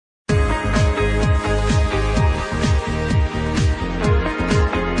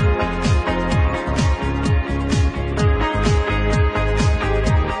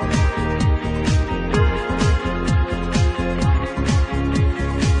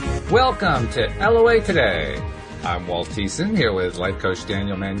Welcome to LOA Today. I'm Walt Thiessen here with life coach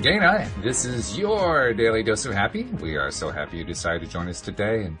Daniel Mangena. This is your daily dose of happy. We are so happy you decided to join us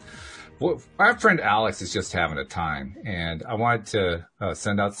today. And our friend Alex is just having a time, and I wanted to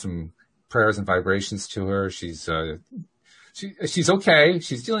send out some prayers and vibrations to her. She's okay.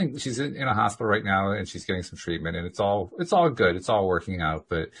 She's in a hospital right now, and she's getting some treatment, and it's all good. It's all working out,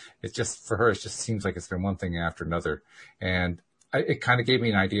 but it just, for her, it just seems like it's been one thing after another. And it kind of gave me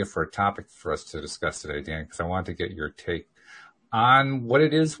an idea for a topic for us to discuss today, Dan, because I wanted to get your take on what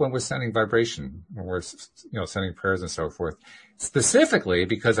it is when we're sending vibration, when we're, sending prayers and so forth. Specifically,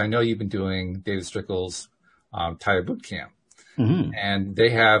 because I know you've been doing David Strickel's Taya Boot Camp, and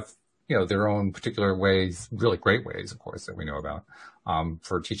they have, their own particular ways, really great ways, of course, that we know about,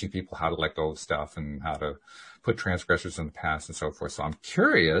 for teaching people how to let go of stuff and how to put transgressors in the past and so forth. So I'm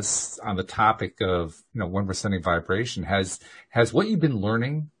curious on the topic of, when we're sending vibration, has what you've been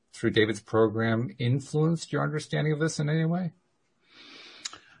learning through David's program influenced your understanding of this in any way?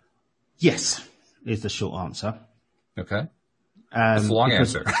 Yes, is the short answer. Okay. That's a long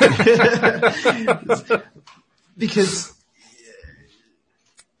answer. Because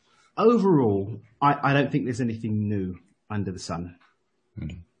overall, I don't think there's anything new under the sun.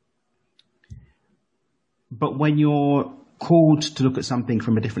 But when you're called to look at something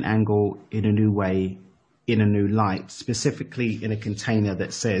from a different angle, in a new way, in a new light, specifically in a container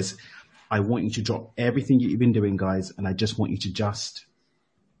that says, I want you to drop everything that you've been doing, guys, and I just want you to just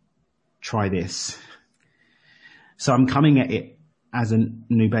try this. So I'm coming at it as a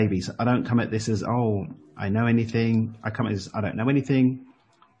new baby. So I don't come at this as, I know anything. I come at this, I don't know anything,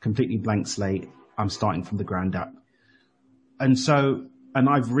 completely blank slate. I'm starting from the ground up. And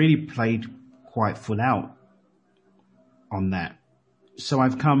I've really played quite full out on that. So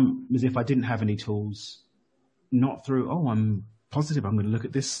I've come as if I didn't have any tools, not through, I'm positive I'm going to look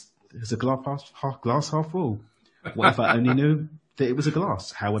at this as a glass half full. What if I only knew that it was a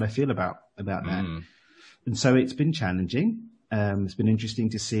glass? How would I feel about that? And so it's been challenging. It's been interesting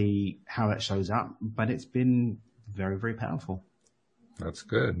to see how that shows up, but it's been very, very powerful. That's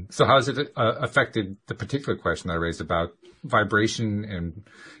good. So how has it affected the particular question I raised about vibration and,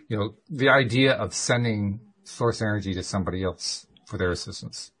 the idea of sending source energy to somebody else for their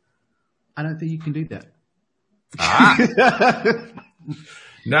assistance? I don't think you can do that.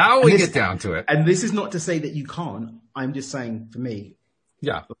 Now we get down to it. And this is not to say that you can't. I'm just saying, for me,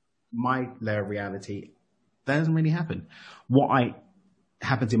 my layer of reality, that doesn't really happen. What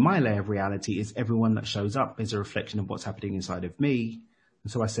happens in my layer of reality is everyone that shows up is a reflection of what's happening inside of me.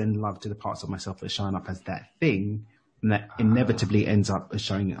 And so I send love to the parts of myself that shine up as that thing, and that inevitably ends up as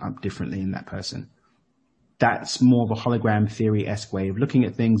showing up differently in that person. That's more of a hologram theory-esque way of looking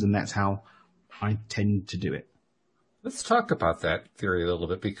at things, and that's how I tend to do it. Let's talk about that theory a little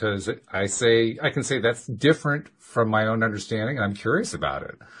bit, because I can say that's different from my own understanding, and I'm curious about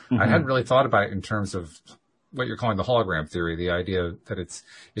it. I hadn't really thought about it in terms of what you're calling the hologram theory, the idea that it's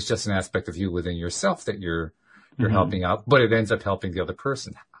just an aspect of you within yourself that you're helping out, but it ends up helping the other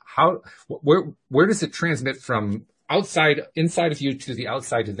person. Where does it transmit from inside of you to the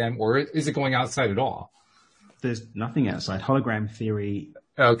outside to them, or is it going outside at all? There's nothing outside. Hologram theory,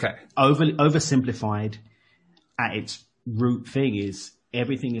 okay, oversimplified at its root thing is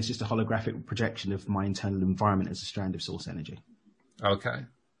everything is just a holographic projection of my internal environment as a strand of source energy. Okay.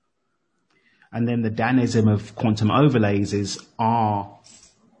 And then the Danism of quantum overlays are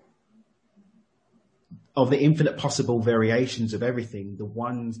of the infinite possible variations of everything, the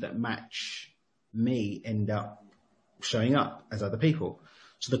ones that match me end up showing up as other people.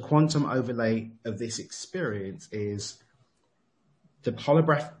 So the quantum overlay of this experience is the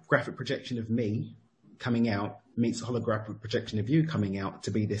holographic projection of me coming out meets the holographic projection of you coming out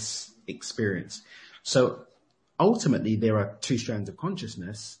to be this experience. So ultimately there are two strands of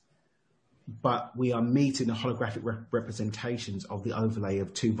consciousness, but we are meeting the holographic representations of the overlay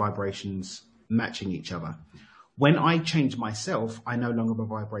of two vibrations matching each other. When I change myself, I no longer have a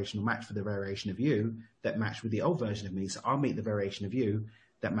vibrational match for the variation of you that matched with the old version of me. So I'll meet the variation of you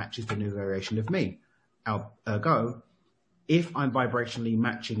that matches the new variation of me. Ergo, if I'm vibrationally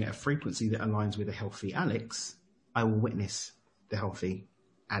matching at a frequency that aligns with a healthy Alex, I will witness the healthy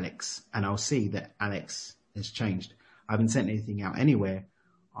Alex, and I'll see that Alex has changed. I haven't sent anything out anywhere.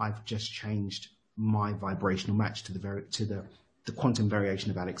 I've just changed my vibrational match to the quantum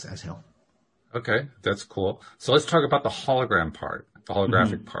variation of Alex as hell. Okay, that's cool. So let's talk about the hologram part, the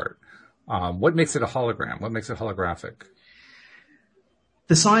holographic part. What makes it a hologram? What makes it holographic?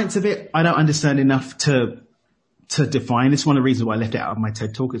 The science of it, I don't understand enough to to define, it's one of the reasons why I left it out of my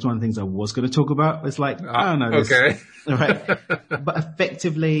TED talk. It's one of the things I was going to talk about. It's like, I don't know this. Okay. Right. But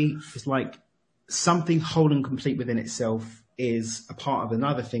effectively, it's like something whole and complete within itself is a part of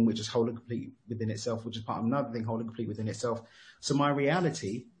another thing, which is whole and complete within itself, which is part of another thing, whole and complete within itself. So my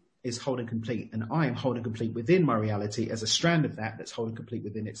reality is whole and complete, and I am whole and complete within my reality as a strand of that that's whole and complete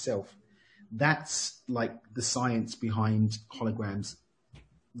within itself. That's like the science behind holograms,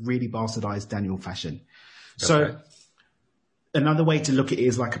 really bastardized Daniel fashion. So Okay. another way to look at it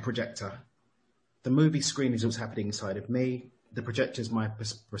is like a projector. The movie screen is what's happening inside of me. The projector is my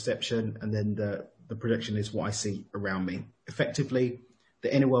perception, and then the projection is what I see around me. Effectively,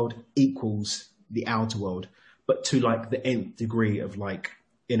 the inner world equals the outer world, but to like the nth degree of like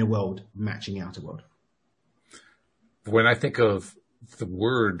inner world matching outer world. When I think of the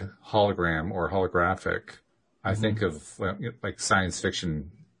word hologram or holographic, I think of like science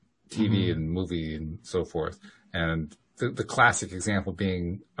fiction, TV and movie and so forth. And the classic example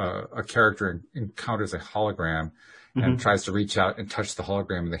being a character encounters a hologram and tries to reach out and touch the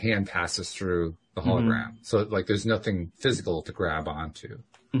hologram, and the hand passes through the hologram. So like there's nothing physical to grab onto.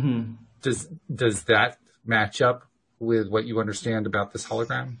 Does that match up with what you understand about this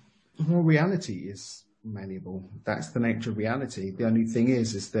hologram? Well, reality is malleable. That's the nature of reality. The only thing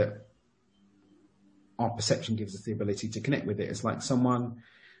is that our perception gives us the ability to connect with it. It's like someone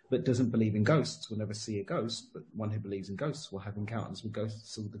that doesn't believe in ghosts will never see a ghost, but one who believes in ghosts will have encounters with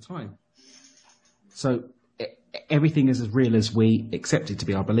ghosts all the time. So everything is as real as we accept it to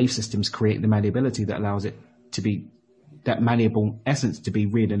be. Our belief systems create the malleability that allows it to be, that malleable essence to be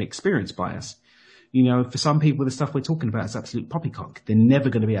real and experienced by us. You know, for some people, the stuff we're talking about is absolute poppycock. They're never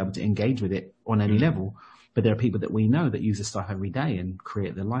going to be able to engage with it on any level. But there are people that we know that use this stuff every day and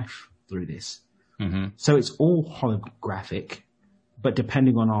create their life through this. So it's all holographic, but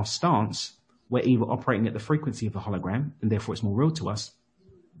depending on our stance, we're either operating at the frequency of the hologram, and therefore it's more real to us,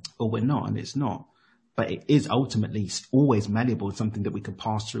 or we're not, and it's not. But it is ultimately always malleable, something that we can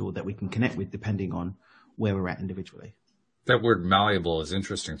pass through or that we can connect with depending on where we're at individually. That word malleable is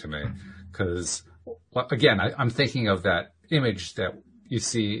interesting to me because, again, I'm thinking of that image that you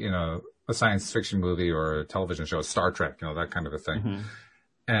see in a science fiction movie or a television show, Star Trek, that kind of a thing.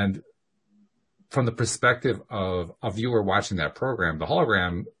 And from the perspective of a viewer watching that program, the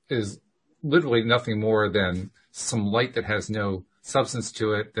hologram is literally nothing more than some light that has no substance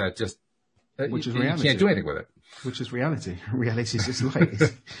to it that just, Which is you reality. can't do anything with it. Which is reality. Reality is just light.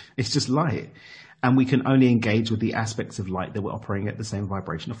 It's just light. And we can only engage with the aspects of light that we're operating at the same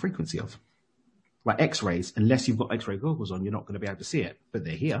vibrational frequency of. Like X-rays, unless you've got X-ray goggles on, you're not going to be able to see it. But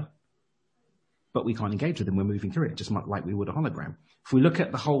they're here. But we can't engage with them. We're moving through it, just like we would a hologram. If we look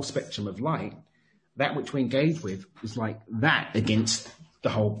at the whole spectrum of light, that which we engage with is like that against the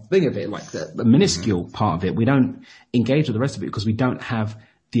whole thing of it, like the minuscule part of it. We don't engage with the rest of it because we don't have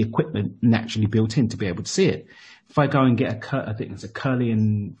the equipment naturally built in to be able to see it. If I go and get I think it's a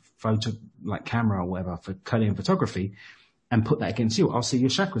Kirlian photo, like camera or whatever for Kirlian photography, and put that against you, I'll see your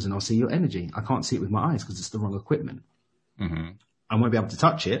chakras and I'll see your energy. I can't see it with my eyes because it's the wrong equipment. I won't be able to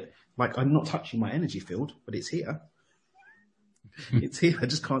touch it. Like I'm not touching my energy field, but it's here. It's here. I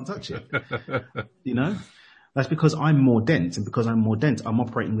just can't touch it. That's because I'm more dense, and because I'm more dense, I'm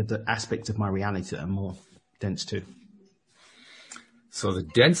operating with the aspects of my reality that are more dense too. So the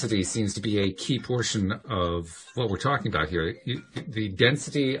density seems to be a key portion of what we're talking about here. The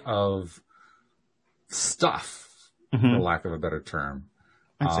density of stuff, for lack of a better term.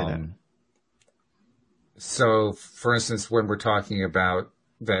 I'd say that. So, for instance, when we're talking about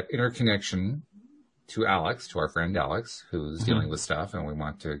that interconnection to Alex, to our friend Alex, who's dealing with stuff, and we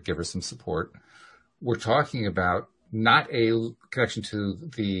want to give her some support, we're talking about not a connection to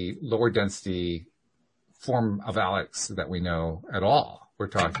the lower density form of Alex that we know at all. We're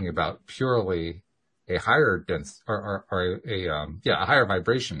talking about purely a higher a higher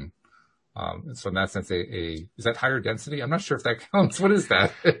vibration. So in that sense, is that higher density? I'm not sure if that counts. What is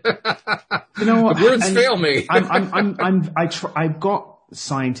that? You know what? The words fail me. I've got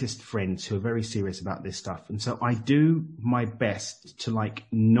scientist friends who are very serious about this stuff, and so I do my best to like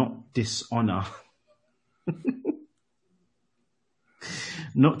not dishonor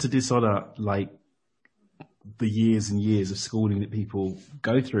like the years and years of schooling that people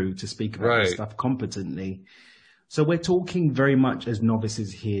go through to speak about this stuff competently. So we're talking very much as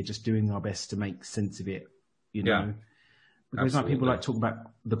novices here, just doing our best to make sense of it, know. Because like people like talk about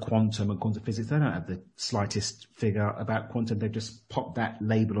the quantum and quantum physics, they don't have the slightest figure about quantum. They've just popped that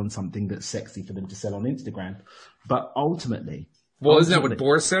label on something that's sexy for them to sell on Instagram. But ultimately... Well, isn't that what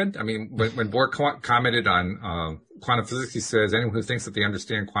Bohr said? I mean, when Bohr commented on quantum physics, he says anyone who thinks that they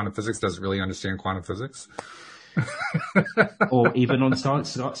understand quantum physics doesn't really understand quantum physics. Or even on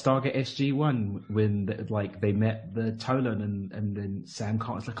Stargate SG-1 when they met the Tolan and then Sam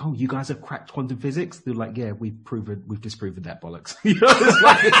Carter's like, oh, you guys have cracked quantum physics? They're like, yeah, we've disproven that bollocks.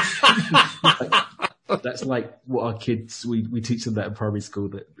 That's like what our kids, we teach them that in primary school,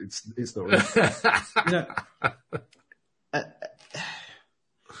 that it's not real.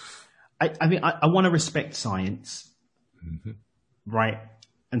 I mean, I want to respect science, right?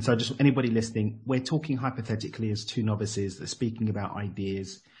 And so just anybody listening, we're talking hypothetically as two novices that are speaking about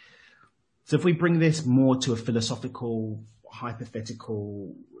ideas. So if we bring this more to a philosophical,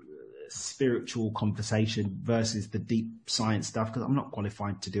 hypothetical, spiritual conversation versus the deep science stuff, because I'm not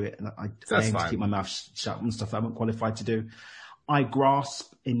qualified to do it. And I aim to keep my mouth shut on stuff that I'm not qualified to do. I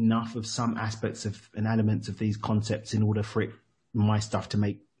grasp enough of some aspects of and elements of these concepts in order for my stuff to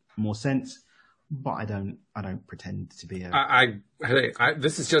make more sense. But I don't pretend to be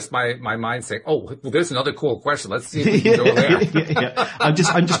this is just my mind saying, oh, well, there's another cool question. Let's see if we can go there. Yeah. I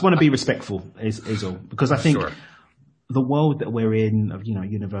just want to be respectful is all, because I think the world that we're in of,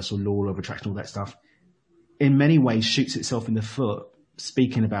 universal law of attraction, all that stuff, in many ways shoots itself in the foot,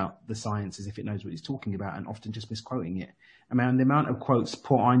 speaking about the science as if it knows what it's talking about and often just misquoting it. I mean, the amount of quotes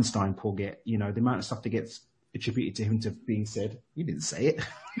poor Einstein, the amount of stuff that gets attributed to him to being said, he didn't say it.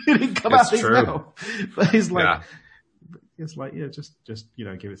 It didn't come out of his mouth. But it's like, just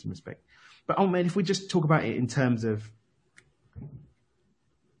give it some respect. But man, if we just talk about it in terms of,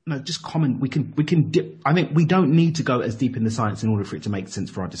 just common, we can dip. I think we don't need to go as deep in the science in order for it to make sense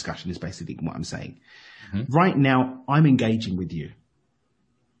for our discussion, is basically what I'm saying. Mm-hmm. Right now, I'm engaging with you.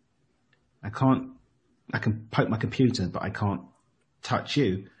 I can poke my computer, but I can't touch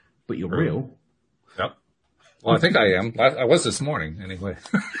you, but you're real. Yep. Well, I think I am. I was this morning anyway.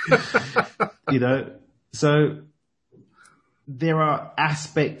 So there are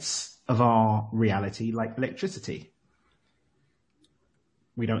aspects of our reality like electricity.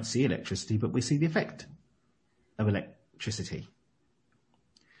 We don't see electricity, but we see the effect of electricity.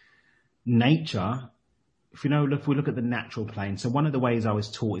 Nature, if we look at the natural plane. So one of the ways I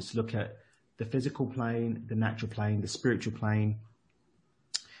was taught is to look at the physical plane, the natural plane, the spiritual plane.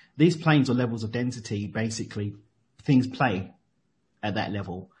 These planes or levels of density, basically, things play at that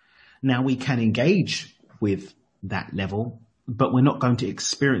level. Now we can engage with that level, but we're not going to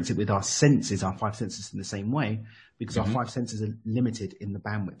experience it with our senses, our five senses in the same way, because our five senses are limited in the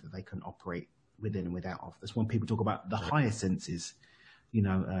bandwidth that they can operate within and without of. That's when people talk about the higher senses,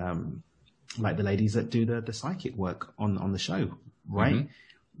 like the ladies that do the psychic work on the show, right? Mm-hmm.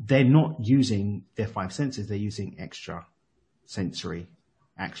 They're not using their five senses. They're using extra sensory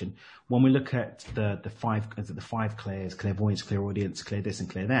action. When we look at the five clairs, clairvoyance, clairaudience, clair this and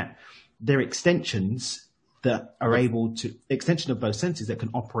clair that, they're extensions that are extension of those senses that can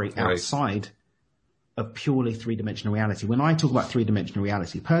operate outside of purely three-dimensional reality. When I talk about three-dimensional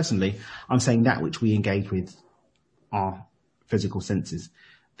reality, personally, I'm saying that which we engage with our physical senses.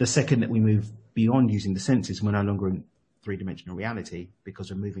 The second that we move beyond using the senses, we're no longer in three-dimensional reality because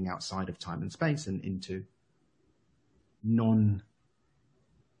we're moving outside of time and space and into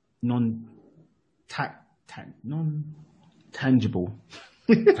non-tangible.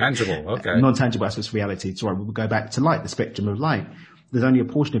 Tangible, okay. Non-tangible aspects of reality. So we'll go back to light, the spectrum of light. There's only a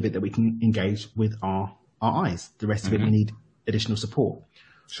portion of it that we can engage with our eyes. The rest of it, we need additional support.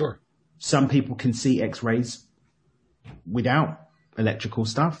 Sure. Some people can see X-rays without electrical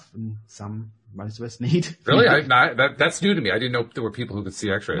stuff, and most of us need. Really? That's new to me. I didn't know there were people who could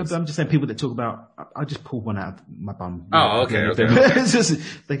see X-rays. No, but I'm just saying people that talk about, I just pulled one out of my bum. Oh, okay. It's just,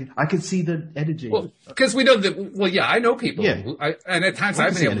 I can see the energy. Well, because we know that, I know people. Yeah. And at times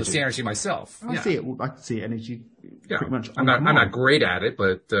I've been able to see energy myself. I see it. I can see energy pretty much. I'm not great at it,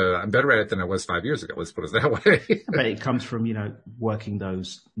 but I'm better at it than I was 5 years ago. Let's put it that way. But it comes from, working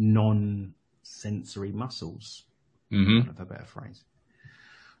those non-sensory muscles. Mm-hmm. That's a better phrase.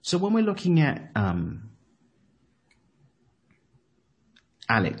 So when we're looking at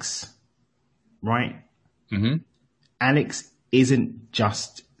Alex, right? Mm-hmm. Alex isn't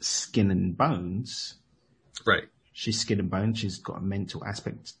just skin and bones. Right. She's skin and bones. She's got a mental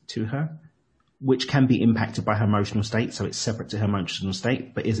aspect to her, which can be impacted by her emotional state. So it's separate to her emotional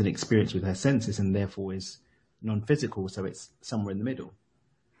state, but is an experience with her senses and therefore is non-physical. So it's somewhere in the middle.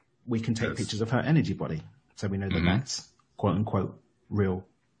 We can take pictures of her energy body. So we know that that's quote unquote real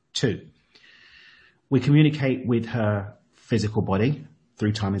too. We communicate with her physical body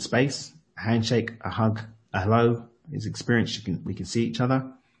through time and space. A handshake, a hug, a hello is experienced. We can see each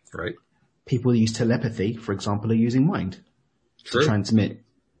other. Right. People who use telepathy, for example, are using mind to transmit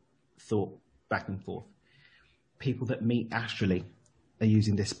thought back and forth. People that meet astrally are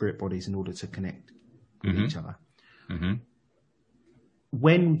using their spirit bodies in order to connect with each other. Mm-hmm.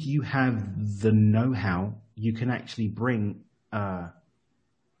 When you have the know-how, you can actually bring a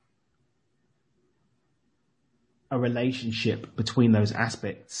relationship between those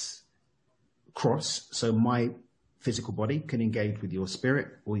aspects cross. So my physical body can engage with your spirit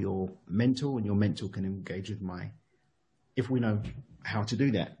or your mental, and your mental can engage with if we know how to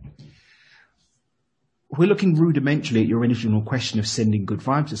do that. We're looking rudimentarily at your original question of sending good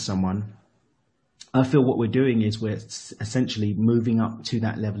vibes to someone. I feel what we're doing is we're essentially moving up to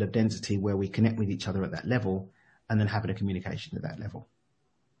that level of density where we connect with each other at that level and then having a communication at that level.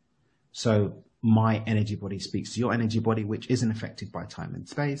 So my energy body speaks to your energy body, which isn't affected by time and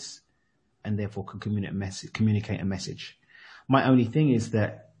space, and therefore can communicate a message. My only thing is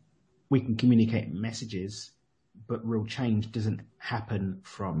that we can communicate messages, but real change doesn't happen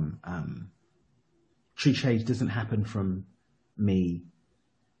from, true change doesn't happen from me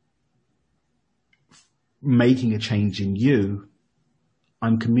making a change in you.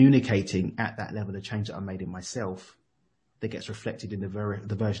 I'm communicating at that level of change that I made in myself that gets reflected in the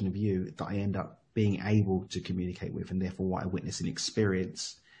version of you that I end up being able to communicate with, and therefore what I witness and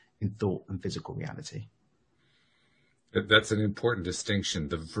experience in thought and physical reality. That's an important distinction,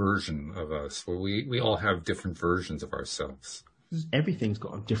 the version of us, where we all have different versions of ourselves. Everything's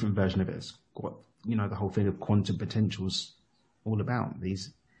got a different version of it. It's got, the whole thing of quantum potential's all about,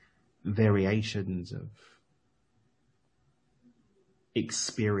 these variations of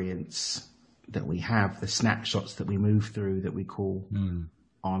experience that we have, the snapshots that we move through that we call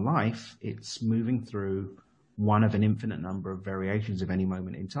our life. It's moving through one of an infinite number of variations of any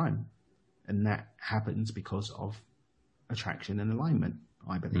moment in time. And that happens because of attraction and alignment,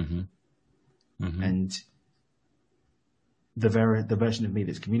 I believe. Mm-hmm. Mm-hmm. And the version of me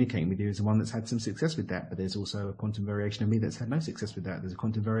that's communicating with you is the one that's had some success with that, but there's also a quantum variation of me that's had no success with that. There's a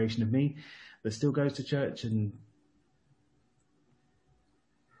quantum variation of me that still goes to church and,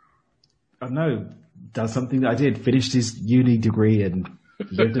 I don't know, does something that I did, finished his uni degree and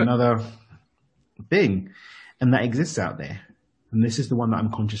lived another thing. And that exists out there. And this is the one that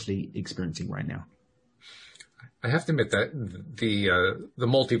I'm consciously experiencing right now. I have to admit that the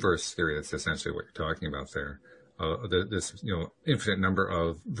multiverse theory, that's essentially what you're talking about there. This infinite number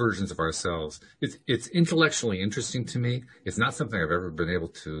of versions of ourselves. It's intellectually interesting to me. It's not something I've ever been able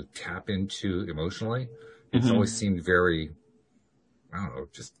to tap into emotionally. It's always seemed very, I don't know,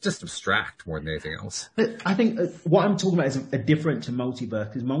 just abstract more than anything else. But I think what I'm talking about is a different to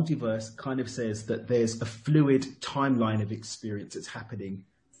multiverse, because multiverse kind of says that there's a fluid timeline of experience that's happening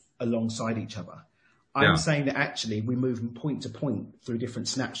alongside each other. I'm saying that actually we move from point to point through different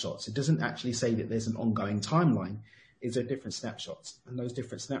snapshots. It doesn't actually say that there's an ongoing timeline. It's a different snapshots. And those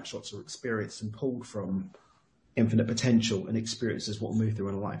different snapshots are experienced and pulled from infinite potential and experiences what we move through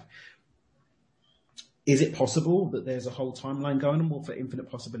in life. Is it possible that there's a whole timeline going on? Well, for infinite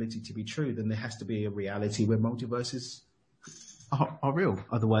possibility to be true, then there has to be a reality where multiverses are real.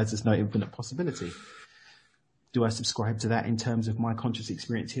 Otherwise, there's no infinite possibility. Do I subscribe to that in terms of my conscious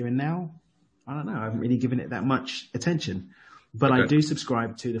experience here and now? I don't know. I haven't really given it that much attention. But okay. I do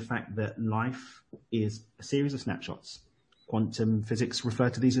subscribe to the fact that life is a series of snapshots. Quantum physics refer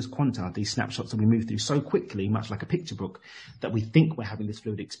to these as quanta, these snapshots that we move through so quickly, much like a picture book, that we think we're having this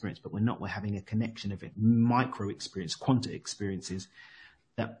fluid experience, but we're not. We're having a connection of it, micro experience, quanta experiences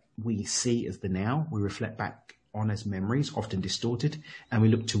that we see as the now, we reflect back on as memories, often distorted, and we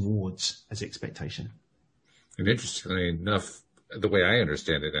look towards as expectation. And interestingly enough, the way I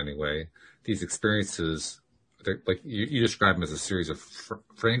understand it anyway, these experiences, like you describe them as a series of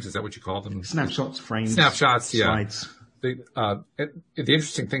frames. Is that what you call them? Snapshots, frames. Snapshots, yeah. Slides. The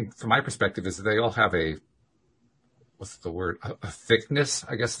interesting thing from my perspective is that they all have what's the word? A thickness,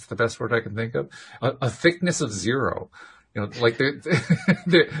 I guess is the best word I can think of. A thickness of zero. Like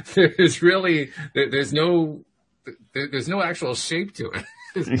there's really, there's no actual shape to it,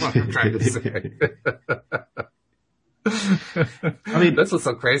 is what I'm trying to say. I mean, that's what's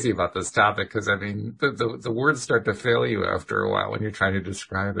so crazy about this topic, because I mean, the words start to fail you after a while when you're trying to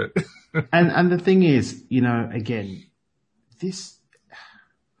describe it. and the thing is, again,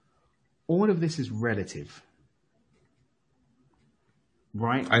 all of this is relative,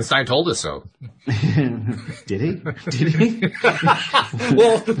 right? Einstein told us so. Did he?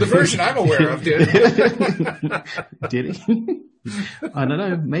 Well, the version I'm aware of did. Did he? I don't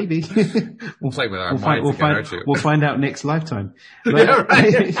know. Maybe we'll play with our minds. We'll find out next lifetime. But, yeah,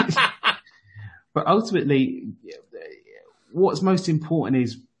 right. But ultimately, what's most important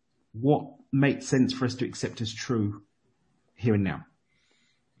is what makes sense for us to accept as true here and now.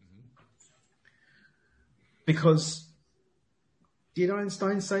 Because Did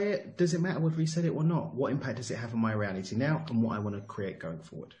Einstein say it? Does it matter whether he said it or not? What impact does it have on my reality now and what I want to create going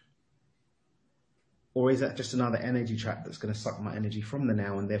forward? Or is that just another energy trap that's going to suck my energy from the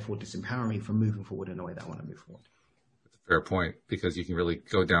now and therefore disempower me from moving forward in the way that I want to move forward? Fair point, because you can really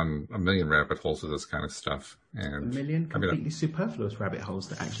go down a million rabbit holes with this kind of stuff. And a million completely superfluous rabbit holes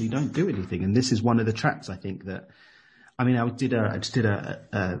that actually don't do anything. And this is one of the traps, I think, that, I mean, I just did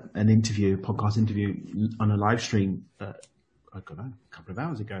an interview, podcast interview on a live stream, I don't know, a couple of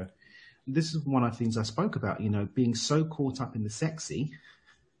hours ago. This is one of the things I spoke about, you know, being so caught up in the sexy,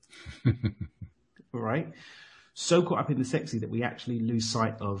 right? So caught up in the sexy that we actually lose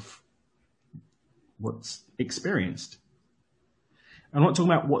sight of what's experienced. I'm not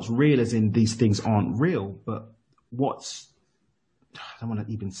talking about what's real as in these things aren't real, but what's, I don't want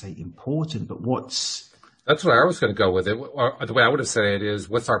to even say important, but what's... That's what I was going to go with it. Or the way I would have said it is,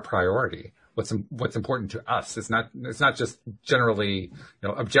 what's our priority? What's important to us? It's not just generally,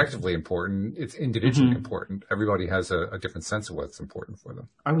 objectively important. It's individually important. Everybody has a different sense of what's important for them.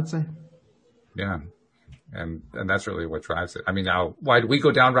 I would say. Yeah. And that's really what drives it. I mean, now, why do we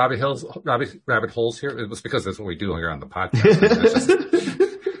go down rabbit holes here? It was because that's what we do here on the podcast.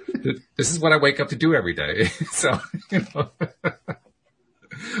 This is what I wake up to do every day. So,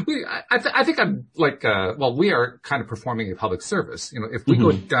 I think I'm like, we are kind of performing a public service. If we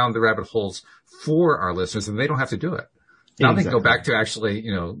go down the rabbit holes for our listeners, then they don't have to do it. Now they can go back to actually,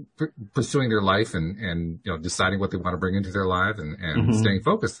 pursuing their life and deciding what they want to bring into their life and staying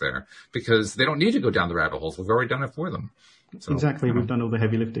focused there, because they don't need to go down the rabbit holes. We've already done it for them. So, exactly. We've done all the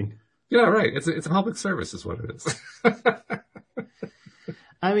heavy lifting. Yeah, right. It's a public service is what it is.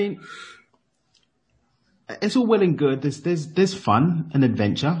 I mean, it's all well and good. There's fun and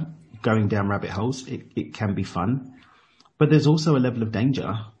adventure going down rabbit holes. It can be fun, but there's also a level of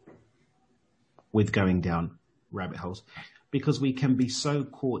danger with going down rabbit holes, because we can be so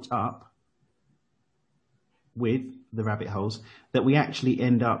caught up with the rabbit holes that we actually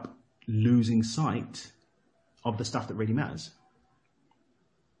end up losing sight of the stuff that really matters.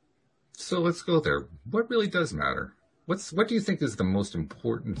 So let's go there. What really does matter? What do you think is the most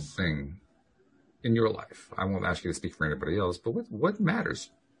important thing in your life? I won't ask you to speak for anybody else, but what matters?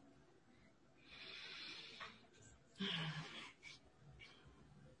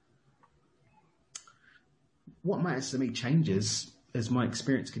 What matters to me changes as my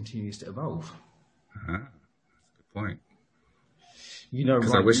experience continues to evolve. That's a good point.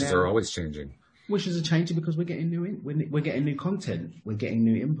 Because our wishes are always changing. Wishes are changing because we're getting we're getting new content, we're getting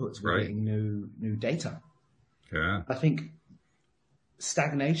new inputs, we're getting new data. Yeah. I think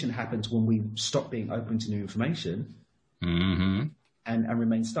stagnation happens when we stop being open to new information and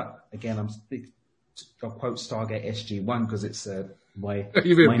remain stuck. Again, I'll quote Stargate SG-1 because it's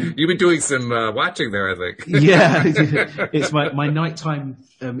You've been doing some watching there, I think. Yeah, it's my nighttime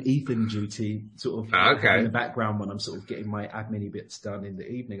Ethan duty, sort of in the background when I'm sort of getting my admin bits done in the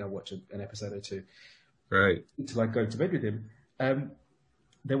evening. I watch an episode or two, right, until I go to bed with him.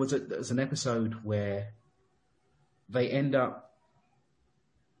 There was an episode where they end up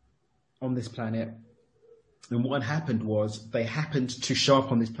on this planet, and what happened was they happened to show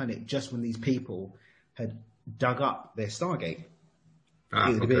up on this planet just when these people had dug up their Stargate.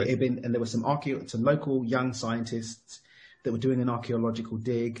 And there were some local young scientists that were doing an archaeological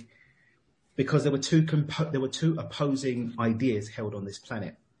dig, because there were two opposing ideas held on this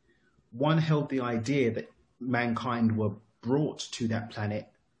planet. One held the idea that mankind were brought to that planet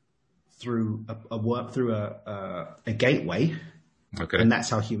through a gateway, and that's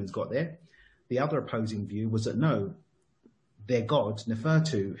how humans got there. The other opposing view was that no, their god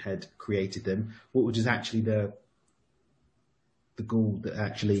Nefertu had created them, which is actually the Ghoul that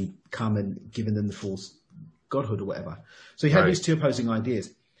actually come and given them the false godhood or whatever. So you had these two opposing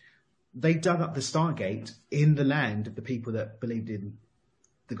ideas. They dug up the Stargate in the land of the people that believed in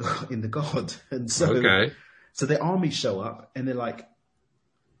the god, and so their armies show up and they're like,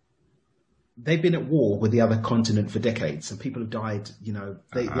 they've been at war with the other continent for decades, and people have died. The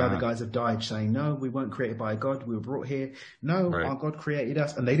other guys have died saying, no, we weren't created by a god, we were brought here. No, our god created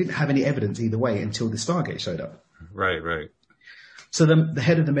us, and they didn't have any evidence either way until the Stargate showed up. Right. So the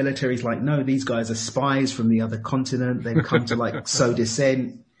head of the military is like, no, these guys are spies from the other continent. They've come to sow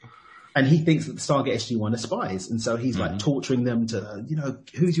dissent. And he thinks that the Stargate SG-1 are spies. And so he's torturing them to,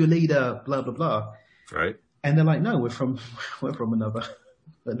 who's your leader, blah, blah, blah. Right. And they're like, no, we're from another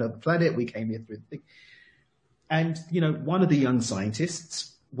planet. We came here through the thing. And, one of the young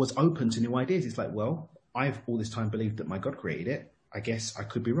scientists was open to new ideas. He's like, well, I've all this time believed that my God created it. I guess I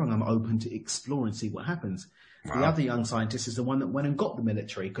could be wrong. I'm open to explore and see what happens. Wow. The other young scientist is the one that went and got the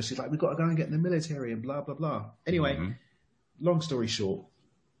military, because she's like, we've got to go and get in the military and blah, blah, blah. Anyway, long story short,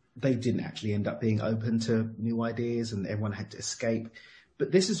 they didn't actually end up being open to new ideas and everyone had to escape.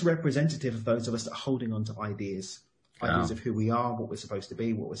 But this is representative of those of us that are holding on to ideas of who we are, what we're supposed to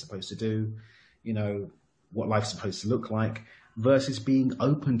be, what we're supposed to do, what life's supposed to look like, versus being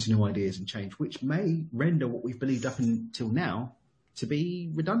open to new ideas and change, which may render what we've believed up until now to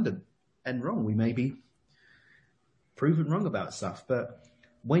be redundant and wrong. We may be proven wrong about stuff, but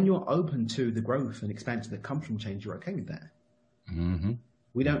when you're open to the growth and expansion that comes from change, you're okay with that. Mm-hmm.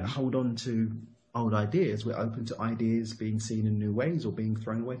 We don't hold on to old ideas. We're open to ideas being seen in new ways or being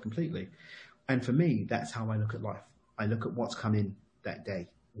thrown away completely. And for me, that's how I look at life. I look at what's come in that day,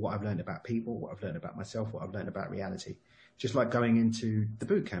 what I've learned about people, what I've learned about myself, what I've learned about reality. Just like going into the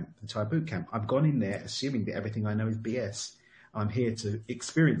boot camp, the Thai boot camp. I've gone in there assuming that everything I know is BS. I'm here to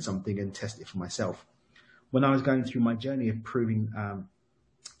experience something and test it for myself. When I was going through my journey of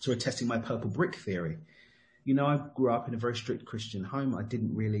testing my purple brick theory, I grew up in a very strict Christian home. I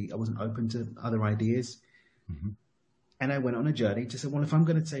wasn't open to other ideas. Mm-hmm. And I went on a journey to say, well, if I'm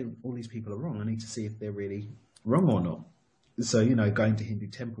going to say all these people are wrong, I need to see if they're really wrong or not. So, going to Hindu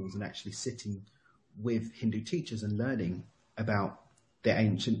temples and actually sitting with Hindu teachers and learning about their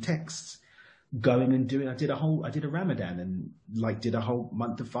ancient texts, going and I did a Ramadan and did a whole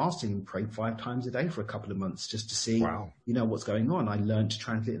month of fasting and prayed 5 times a day for a couple of months just to see, what's going on. I learned to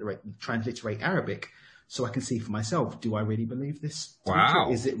transliterate Arabic so I can see for myself, do I really believe this? Wow.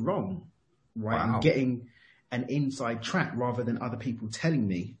 Is it wrong? Right. Wow. I'm getting an inside track rather than other people telling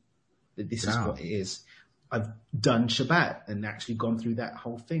me that this is what it is. I've done Shabbat and actually gone through that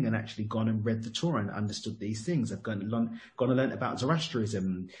whole thing and actually gone and read the Torah and understood these things. I've gone and learned about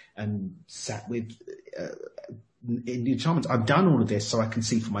Zoroastrianism and sat with Indian shamans. I've done all of this so I can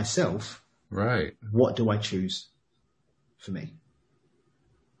see for myself. Right. What do I choose for me?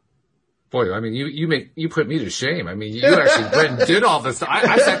 Boy, I mean, you put me to shame. I mean, you actually went and did all this.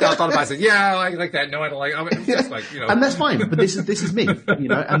 I sat down, thought about it, I said, yeah, I like that. No, I don't like it. I mean, just like, And that's fine, but this is me,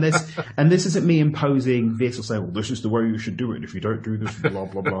 and this isn't me imposing this or saying, well, this is the way you should do it. If you don't do this, blah,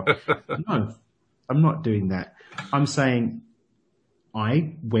 blah, blah. No, I'm not doing that. I'm saying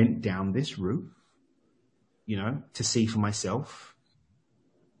I went down this route, to see for myself.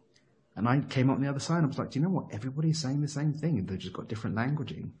 And I came up on the other side and I was like, do you know what? Everybody's saying the same thing and they've just got different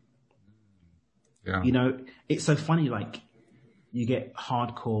languaging. Yeah. It's so funny, you get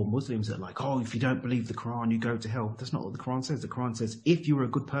hardcore Muslims that are like, oh, if you don't believe the Quran, you go to hell. That's not what the Quran says. The Quran says, if you're a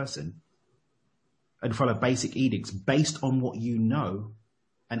good person and follow basic edicts based on what you know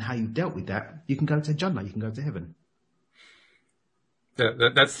and how you dealt with that, you can go to Jannah, you can go to heaven.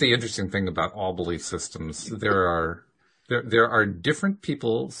 That's the interesting thing about all belief systems. There are different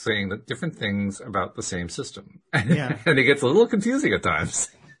people saying that different things about the same system. Yeah. And it gets a little confusing at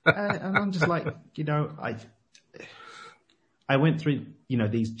times. And I'm just like, I went through,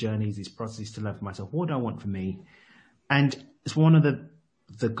 these journeys, these processes to learn for myself. What do I want for me? And it's one of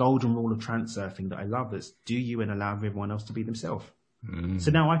the golden rule of transurfing that I love is do you and allow everyone else to be themselves. Mm.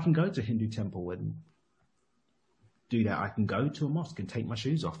 So now I can go to a Hindu temple and do that. I can go to a mosque and take my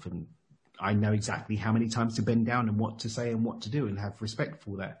shoes off and I know exactly how many times to bend down and what to say and what to do and have respect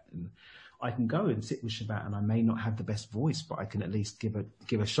for that. And I can go and sit with Shabbat and I may not have the best voice, but I can at least give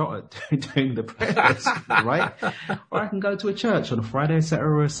a shot at doing the prayers, right? Or I can go to a church on a Friday, Saturday,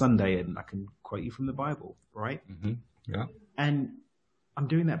 or a Sunday and I can quote you from the Bible, right? Mm-hmm. Yeah. And I'm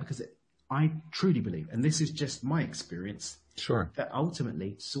doing that because I truly believe, and this is just my experience, sure, that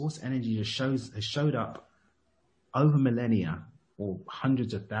ultimately source energy has showed up over millennia or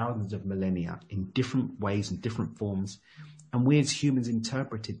hundreds of thousands of millennia in different ways and different forms. And we as humans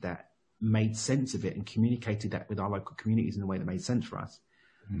interpreted that, made sense of it and communicated that with our local communities in a way that made sense for us.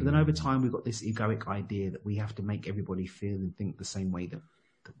 Mm. But then over time, we've got this egoic idea that we have to make everybody feel and think the same way that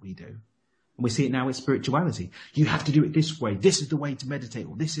we do. And we see it now with spirituality. You have to do it this way. This is the way to meditate.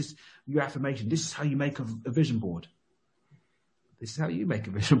 Or this is your affirmation. This is how you make a vision board. This is how you make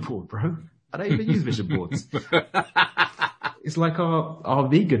a vision board, bro. I don't even use vision boards. It's like our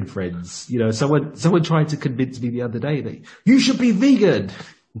vegan friends. Someone tried to convince me the other day that you should be vegan.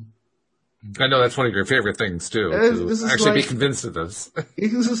 I know that's one of your favorite things too, to actually be convinced of this.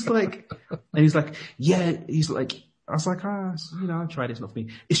 It was just like, and he's like, yeah, I was like, I'll try this, not for me.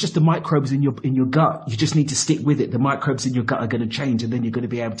 It's just the microbes in your gut. You just need to stick with it. The microbes in your gut are going to change and then you're going to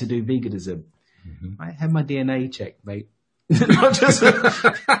be able to do veganism. Mm-hmm. I had my DNA checked, mate. Not just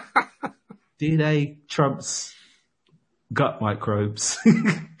DNA trumps gut microbes.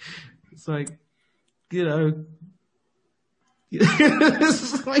 It's like,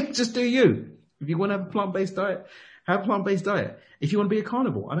 it's like, just do you. If you want to have a plant-based diet, have a plant-based diet. If you want to be a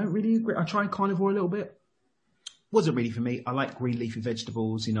carnivore, I don't really agree. I tried carnivore a little bit. wasn't really for me. I like green leafy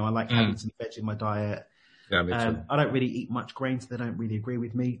vegetables. I like having some veg in my diet. Yeah, me too. I don't really eat much grains. They don't really agree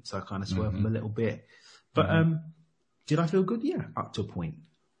with me. So I kind of swerve them a little bit. But did I feel good? Yeah, up to a point.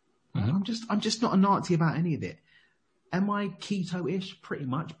 I'm just not a Nazi about any of it. Am I keto-ish? Pretty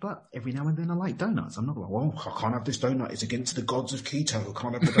much, but every now and then I like donuts. I'm not like, well, I can't have this donut. It's against the gods of keto. I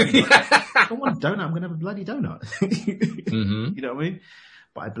can't have the donut. If I want a donut, I'm going to have a bloody donut. You know what I mean?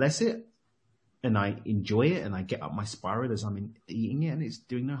 But I bless it, and I enjoy it, and I get up my spiral as I'm eating it, and it's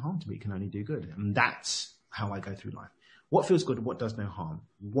doing no harm to me. It can only do good. And that's how I go through life. What feels good? What does no harm?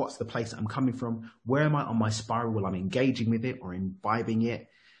 What's the place that I'm coming from? Where am I on my spiral? Well, I'm engaging with it or imbibing it.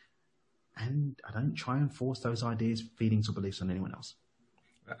 And I don't try and force those ideas, feelings, or beliefs on anyone else.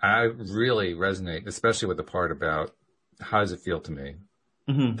 I really resonate, especially with the part about how does it feel to me?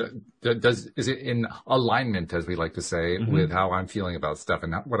 Is it in alignment, as we like to say, with how I'm feeling about stuff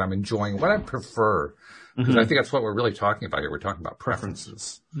and what I'm enjoying, what I prefer? Because I think that's what we're really talking about here. We're talking about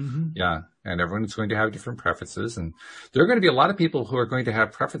preferences. Yeah. And everyone's going to have different preferences. And there are going to be a lot of people who are going to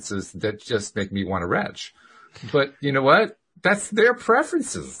have preferences that just make me want to retch. But you know what? That's their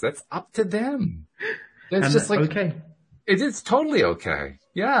preferences. That's up to them. That's just like, okay. It is totally okay.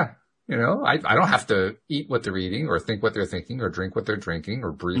 Yeah. I don't have to eat what they're eating or think what they're thinking or drink what they're drinking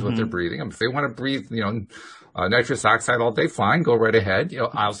or breathe what they're breathing. If they want to breathe, nitrous oxide all day, fine, go right ahead.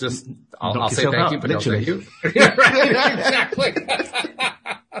 I'll say thank you, but literally. No thank you. Yeah, right, exactly.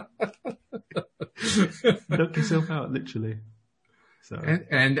 Knock yourself out, literally. So.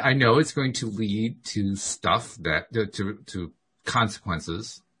 And I know it's going to lead to stuff to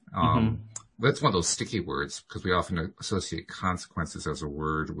consequences. That's one of those sticky words because we often associate consequences as a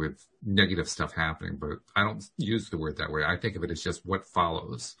word with negative stuff happening, but I don't use the word that way. I think of it as just what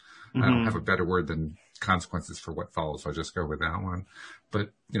follows. I don't have a better word than consequences for what follows, so I'll just go with that one. But,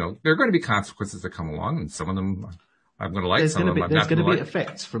 there are going to be consequences that come along, and some of them I'm going to like, some of them I'm not going to like. There's going to be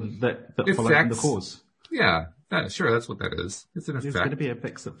effects from that follow from the cause. Yeah, sure, that's what that is. It's an effect. There's going to be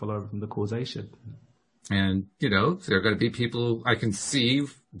effects that follow from the causation. And, there are going to be people I can see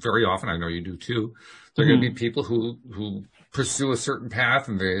very often, I know you do too, there are going to be people who pursue a certain path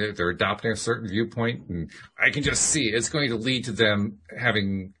and they're adopting a certain viewpoint, and I can just see it's going to lead to them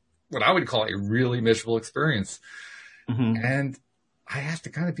having what I would call a really miserable experience. And I have to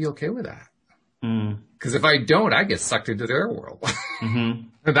kind of be okay with that. Because if I don't, I get sucked into their world.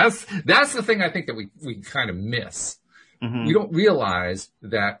 And that's the thing I think that we kind of miss. We don't realize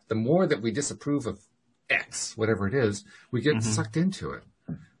that the more that we disapprove of X, whatever it is, we get sucked into it.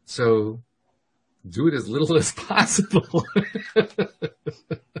 So do it as little as possible.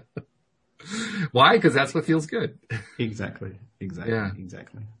 Why? Because that's what feels good. Exactly.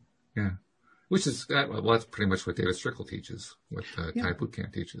 Yeah. Which is, that's pretty much what David Strickle teaches, what Thai Boot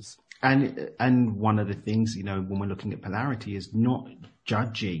Camp teaches. And one of the things, when we're looking at polarity is not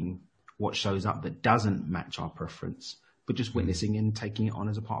judging what shows up that doesn't match our preference, but just witnessing and taking it on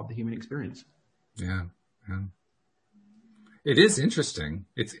as a part of the human experience. Yeah. It is interesting.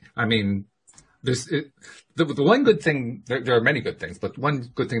 The one good thing, there are many good things, but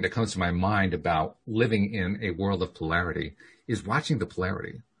one good thing that comes to my mind about living in a world of polarity is watching the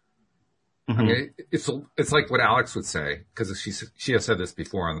polarity. I mean, it's like what Alex would say, because she has said this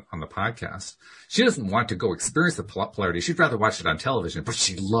before on the podcast. She doesn't want to go experience the polarity. She'd rather watch it on television, but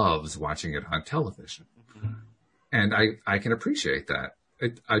she loves watching it on television. And I can appreciate that.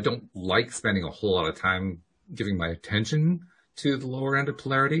 I don't like spending a whole lot of time giving my attention to the lower end of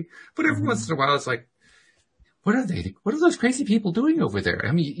polarity, but every once in a while it's like, what are those crazy people doing over there?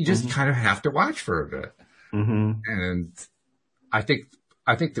 I mean, you just kind of have to watch for a bit. And I think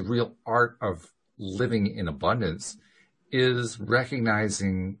the real art of living in abundance is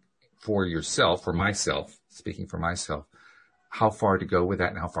recognizing for yourself, for myself, speaking for myself, how far to go with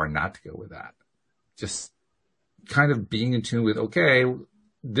that and how far not to go with that. Just kind of being in tune with, okay,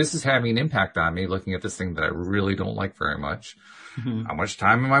 this is having an impact on me, looking at this thing that I really don't like very much. How much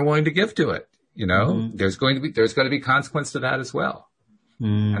time am I willing to give to it? There's going to be consequence to that as well.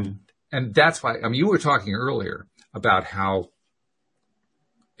 And that's why, you were talking earlier about how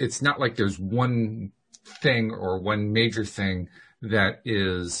it's not like there's one thing or one major thing that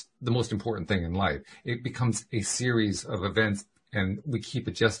is the most important thing in life. It becomes a series of events, and we keep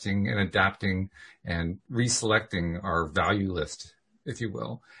adjusting and adapting and reselecting our value list, if you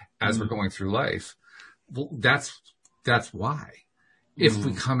will, as we're going through life. Well, that's why. If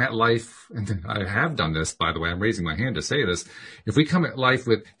we come at life, and I have done this, by the way, I'm raising my hand to say this. If we come at life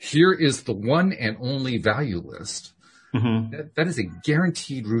with, here is the one and only value list, that is a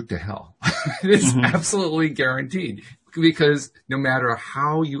guaranteed route to hell. It's absolutely guaranteed, because no matter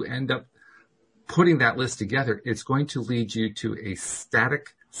how you end up putting that list together, it's going to lead you to a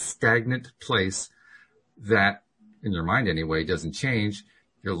static, stagnant place that, in your mind anyway, doesn't change.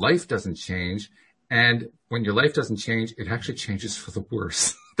 Your life doesn't change. And when your life doesn't change, it actually changes for the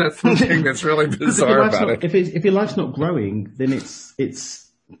worse. That's the thing that's really bizarre about it. If your life's not growing, then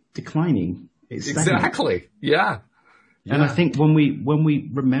it's declining. It's stagnant. Exactly. Yeah. And I think when we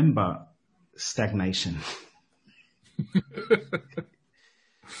remember stagnation,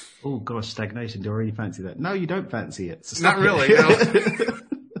 oh gosh, stagnation. Do I really fancy that? No, you don't fancy it. So not really. No.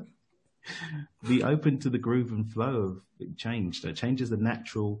 Be open to the groove and flow of change. That changes the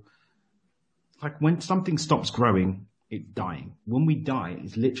natural. Like when something stops growing, it's dying. When we die,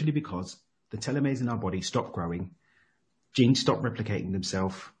 it's literally because the telomeres in our body stop growing, genes stop replicating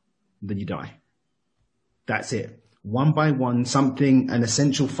themselves, then you die. That's it. One by one, an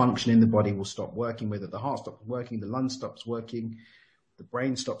essential function in the body will stop working, whether the heart stops working, the lung stops working, the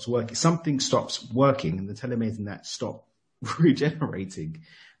brain stops working, something stops working, and the telomeres in that stop regenerating.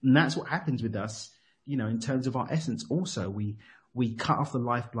 And that's what happens with us, in terms of our essence. Also, we cut off the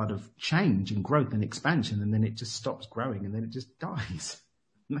lifeblood of change and growth and expansion, and then it just stops growing, and then it just dies.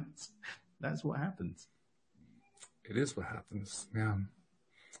 That's what happens. It is what happens. Yeah.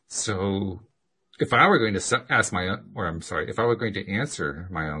 So if I were going to if I were going to answer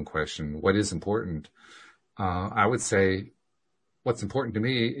my own question, what is important? I would say what's important to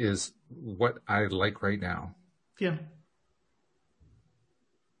me is what I like right now. Yeah.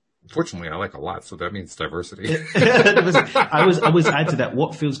 Fortunately, I like a lot, so that means diversity. I was add to that.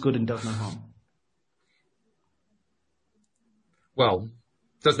 What feels good and does no harm? Well,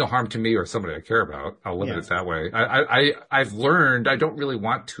 does no harm to me or somebody I care about. I'll limit it that way. I've learned I don't really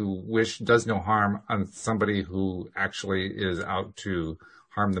want to wish does no harm on somebody who actually is out to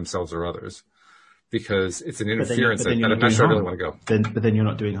harm themselves or others, because it's an interference that I'm not sure I really want to go. But then you're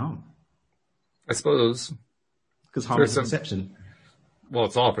not doing harm. I suppose. Because harm is perception. Well,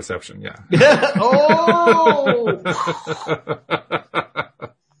 it's all perception, yeah. Oh!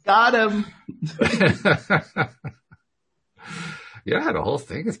 Got him. Yeah, the whole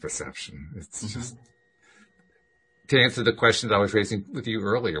thing is perception. It's just to answer the questions I was raising with you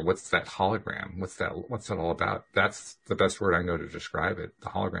earlier. What's that hologram? What's that all about? That's the best word I know to describe it. The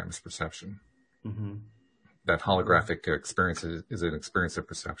hologram is perception. Mm-hmm. That holographic experience is an experience of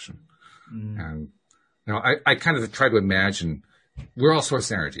perception. And I kind of try to imagine. We're all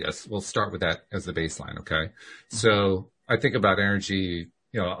source energy. We'll start with that as the baseline, okay? So I think about energy,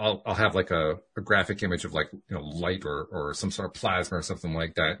 I'll have like a graphic image of light or some sort of plasma or something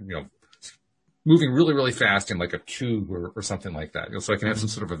like that, moving really, really fast in like a tube or something like that. So I can have some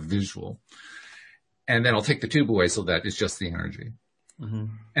sort of a visual. And then I'll take the tube away so that it's just the energy. Mm-hmm.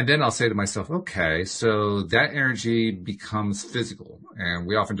 And then I'll say to myself, okay, so that energy becomes physical. And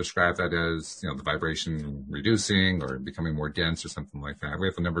we often describe that as, the vibration reducing or becoming more dense or something like that. We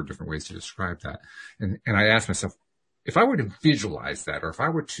have a number of different ways to describe that. And I ask myself, if I were to visualize that, or if I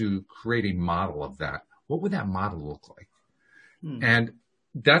were to create a model of that, what would that model look like? And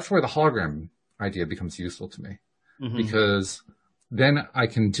that's where the hologram idea becomes useful to me, because then I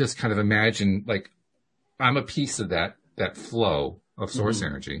can just kind of imagine, like, I'm a piece of that flow of source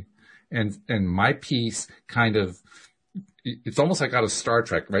energy, and my piece kind of, it's almost like out of Star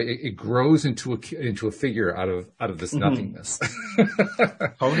Trek, right? It grows into a figure out of this nothingness.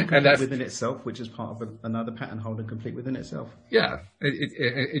 Holding complete within itself, which is part of another pattern, holding complete within itself. Yeah.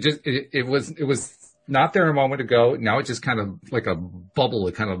 It was not there a moment ago. Now it just kind of like a bubble.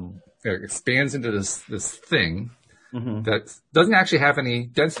 It kind of expands into this thing that doesn't actually have any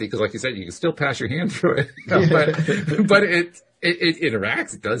density. Cause like you said, you can still pass your hand through it, but it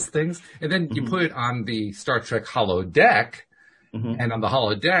interacts, it does things. And then you put it on the Star Trek holodeck, and on the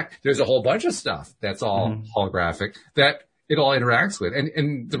holodeck, there's a whole bunch of stuff that's all holographic that it all interacts with.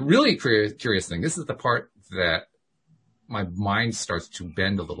 And the really curious thing, this is the part that my mind starts to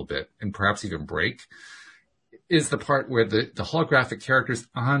bend a little bit and perhaps even break, is the part where the holographic characters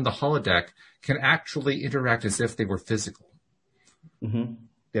on the holodeck can actually interact as if they were physical.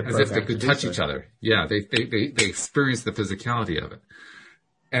 As if they could touch each other. Yeah, they experience the physicality of it.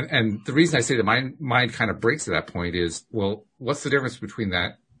 And the reason I say that my mind kind of breaks at that point is, well, what's the difference between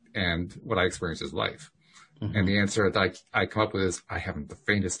that and what I experience as life? And the answer that I come up with is, I haven't the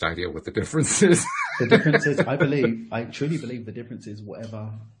faintest idea what the difference is. The difference is, I truly believe the difference is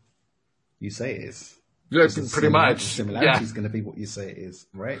whatever you say it is. Yeah, pretty much. Similarity is going to be what you say it is,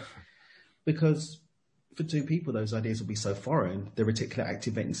 right? Because for two people, those ideas will be so foreign, the reticular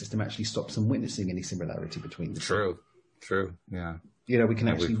activating system actually stops them witnessing any similarity between them. True, yeah. We can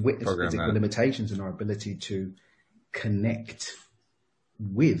actually witness physical limitations in our ability to connect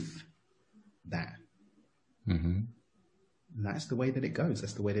with that. Mm-hmm. And that's the way that it goes.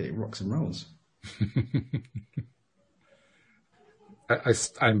 That's the way that it rocks and rolls.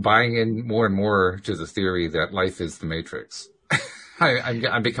 I'm buying in more and more to the theory that life is the Matrix.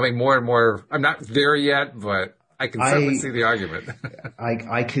 I'm becoming more and more. I'm not there yet, but I can certainly see the argument.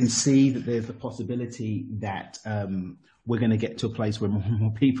 I can see that there's the possibility that we're going to get to a place where more and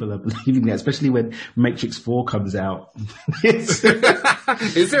more people are believing that, especially when Matrix 4 comes out. Is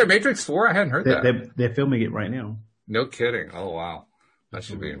there a Matrix 4? I hadn't heard that. They're filming it right now. No kidding. Oh, wow. That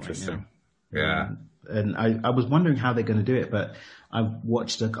should be interesting. Right, yeah. And I was wondering how they're going to do it, but I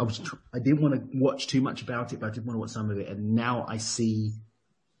didn't want to watch too much about it, but I did want to watch some of it. And now I see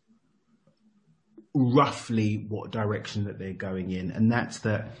roughly what direction that they're going in. And that's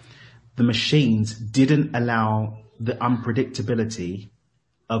that the machines didn't allow the unpredictability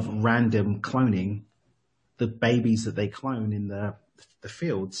of random cloning. The babies that they clone in the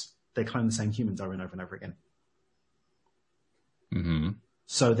fields, they clone the same humans over and over and over again. Mm-hmm.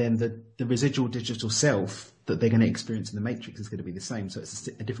 So then the residual digital self that they're going to experience in the Matrix is going to be the same. So it's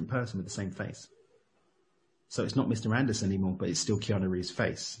a different person with the same face. So it's not Mr. Anderson anymore, but it's still Keanu Reeves'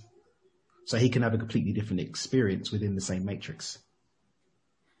 face. So he can have a completely different experience within the same Matrix.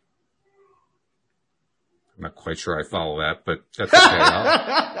 I'm not quite sure I follow that, but that's okay.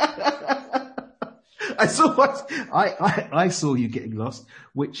 I saw you getting lost,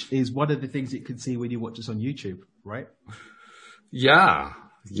 which is one of the things you can see when you watch us on YouTube, right? Yeah.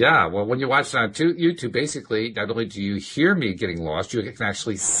 Yeah. Well, when you watch it on YouTube, basically, not only do you hear me getting lost, you can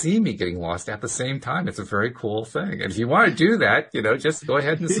actually see me getting lost at the same time. It's a very cool thing. And if you want to do that, just go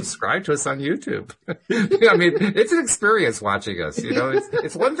ahead and subscribe to us on YouTube. I mean, it's an experience watching us.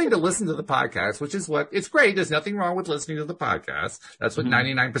 It's one thing to listen to the podcast, which is it's great. There's nothing wrong with listening to the podcast. That's what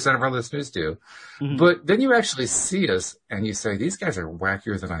 99% of our listeners do. Mm-hmm. But then you actually see us and you say, these guys are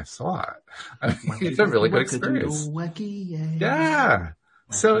wackier than I thought. It's a really good experience. Wacky, yeah.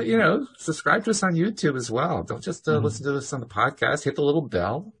 So, subscribe to us on YouTube as well. Don't just listen to us on the podcast. Hit the little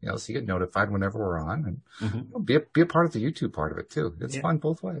bell, so you get notified whenever we're on. And be a part of the YouTube part of it, too. It's fun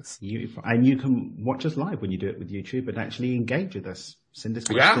both ways. And you can watch us live when you do it with YouTube and actually engage with us. Send us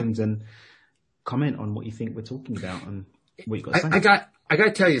questions and comment on what you think we're talking about and what you've got to say. I got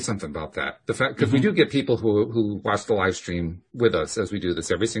to tell you something about that. The fact, because we do get people who watch the live stream with us as we do this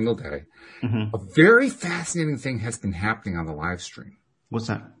every single day. A very fascinating thing has been happening on the live stream. What's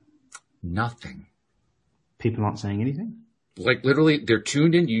that? Nothing. People aren't saying anything? Like literally, they're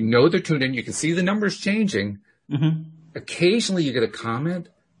tuned in. They're tuned in. You can see the numbers changing. Occasionally you get a comment,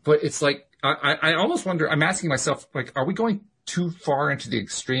 but it's like, I almost wonder, I'm asking myself, like, are we going too far into the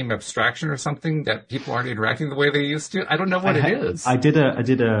extreme abstraction or something that people aren't interacting the way they used to? I don't know what it is. I can't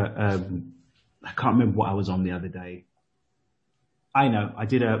remember what I was on the other day. I know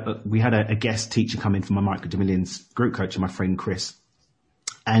we had a guest teacher come in from my Micro Dominions group coach and my friend Chris.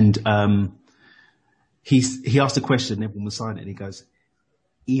 And he asked a question and everyone was silent and he goes,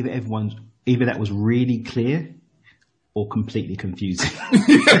 either that was really clear or completely confusing.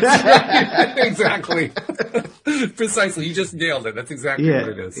 Exactly. Precisely. You just nailed it. That's exactly what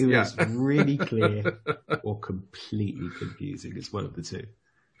it is. It was really clear or completely confusing. It's one of the two.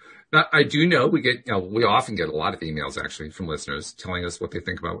 Now, I do know we often get a lot of emails actually from listeners telling us what they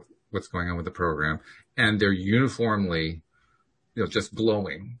think about what's going on with the program. And they're uniformly just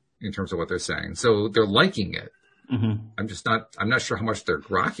glowing in terms of what they're saying. So they're liking it. I'm not sure how much they're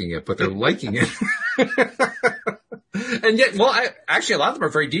grokking it, but they're liking it. And yet, actually a lot of them are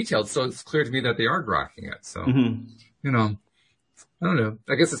very detailed. So it's clear to me that they are grokking it. So, I don't know.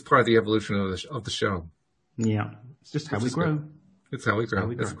 I guess it's part of the evolution of the show. Yeah. It's just how we grow. Good. It's how we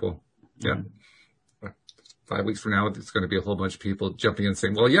grow. That's cool. Yeah. 5 weeks from now, it's going to be a whole bunch of people jumping in and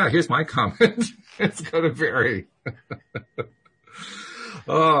saying, well, yeah, here's my comment. It's going to vary.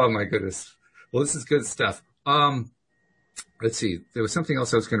 Oh, my goodness. Well, this is good stuff. Let's see. There was something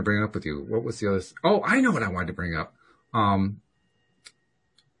else I was going to bring up with you. What was the other? Oh, I know what I wanted to bring up. I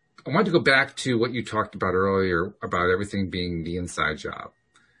wanted to go back to what you talked about earlier about everything being the inside job.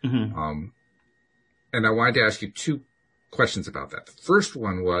 And I wanted to ask you two questions about that. The first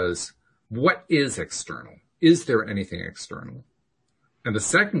one was, what is external? Is there anything external? And the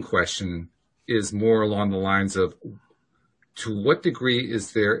second question is more along the lines of, to what degree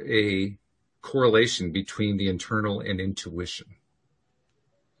is there a correlation between the internal and intuition?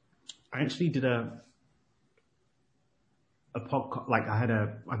 I actually did a podcast, like I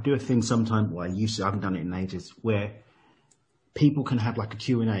do a thing sometimes, I haven't done it in ages, where people can have like a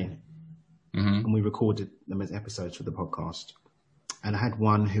Q&A and we recorded them as episodes for the podcast. And I had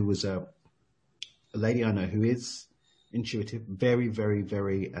one who was a lady I know who is intuitive, very, very,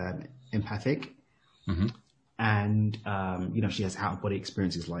 very empathic. Mm-hmm. And, she has out-of-body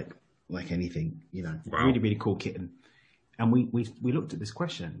experiences like anything, Wow. Really, really cool kitten. And we looked at this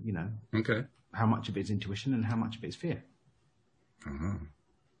question, Okay. how much of it is intuition and how much of it is fear? Uh-huh.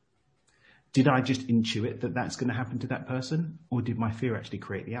 Did I just intuit that that's going to happen to that person, or did my fear actually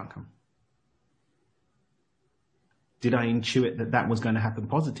create the outcome? Did I intuit that that was going to happen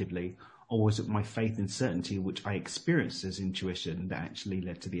positively, or was it my faith and certainty, which I experienced as intuition, that actually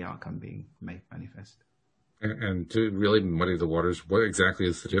led to the outcome being made manifest? And to really muddy the waters, what exactly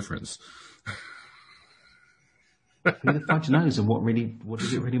is the difference? Who the fudge knows, and what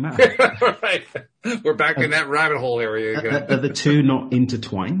does it really matter? Right. We're back in that rabbit hole area again. Are the two not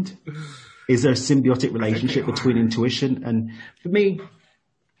intertwined? Is there a symbiotic relationship between intuition and, for me,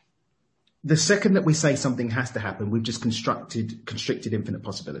 the second that we say something has to happen, we've just constricted infinite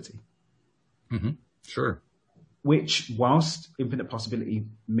possibility. Mm-hmm. Sure. Which, whilst infinite possibility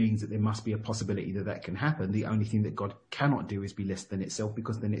means that there must be a possibility that can happen, the only thing that God cannot do is be less than itself,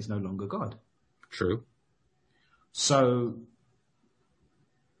 because then it's no longer God. True. So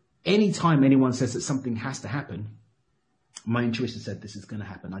anytime anyone says that something has to happen, my intuition said this is going to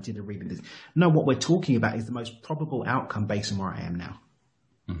happen. I did a reading this. No, what we're talking about is the most probable outcome based on where I am now.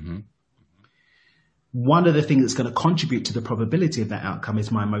 Mm-hmm. One of the things that's going to contribute to the probability of that outcome is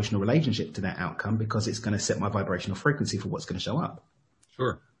my emotional relationship to that outcome, because it's going to set my vibrational frequency for what's going to show up.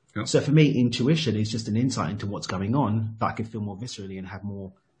 Sure. Yep. So for me, intuition is just an insight into what's going on that I can feel more viscerally and have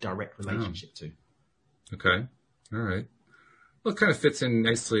more direct relationship to. Okay. All right. Well, it kind of fits in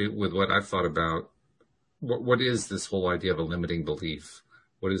nicely with what I've thought about. What is this whole idea of a limiting belief?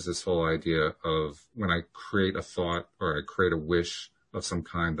 What is this whole idea of when I create a thought or I create a wish of some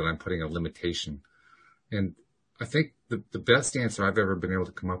kind that I'm putting a limitation? And I think the best answer I've ever been able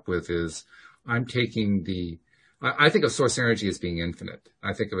to come up with is I'm taking I think of source energy as being infinite.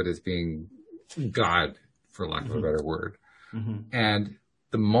 I think of it as being God, for lack of a better word. Mm-hmm. And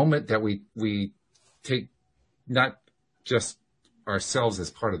the moment that we take not just ourselves as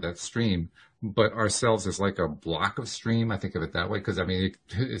part of that stream, but ourselves as like a block of stream, I think of it that way, because I mean,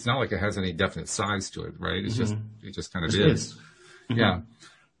 it's not like it has any definite size to it, right? It's Mm-hmm. it just kind of It is. Mm-hmm. Yeah.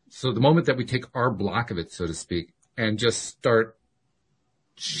 So the moment that we take our block of it, so to speak, and just start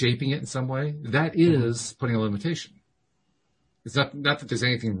shaping it in some way, that is putting a limitation. It's not that there's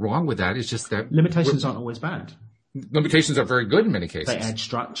anything wrong with that. It's just that Limitations aren't always bad. limitations are very good in many cases. They add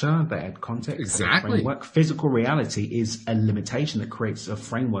structure, they add context. Exactly. They add framework. Physical reality is a limitation that creates a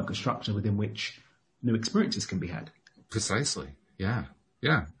framework, a structure within which new experiences can be had. Precisely. Yeah.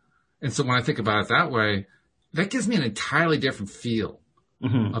 Yeah. And so when I think about it that way, that gives me an entirely different feel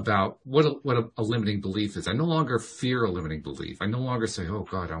about what a limiting belief is. I no longer fear a limiting belief. I no longer say, oh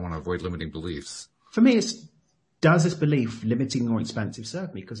God, I want to avoid limiting beliefs. For me, does this belief, limiting or expansive,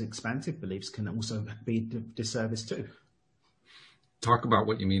 serve me? Because expansive beliefs can also be disservice too. Talk about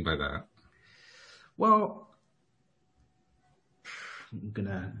what you mean by that. Well, I'm going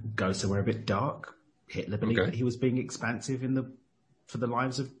to go somewhere a bit dark. Hitler believed that he was being expansive for the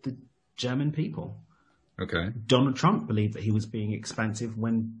lives of the German people. Okay. Donald Trump believed that he was being expansive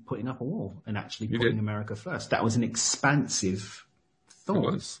when putting up a wall and actually putting America first. That was an expansive thought.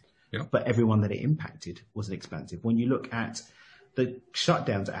 It was. Yeah. But everyone that it impacted wasn't expansive. When you look at the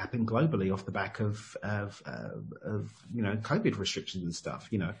shutdowns that happened globally off the back of COVID restrictions and stuff,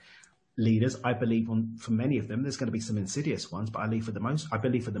 leaders, I believe for many of them, there's going to be some insidious ones, but I believe for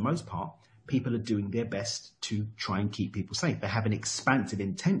the most part, people are doing their best to try and keep people safe. They have an expansive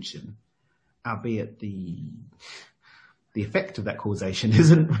intention, albeit the effect of that causation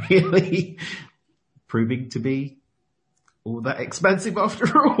isn't really proving to be all that expensive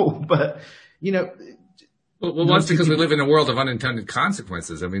after all. But, well, that's because we live in a world of unintended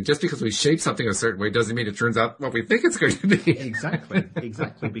consequences. I mean, just because we shape something a certain way doesn't mean it turns out what we think it's going to be. Exactly.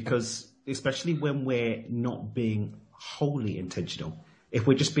 Because especially when we're not being wholly intentional, if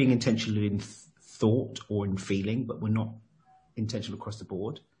we're just being intentional in thought or in feeling, but we're not intentional across the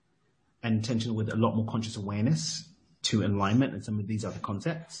board and intentional with a lot more conscious awareness to alignment and some of these other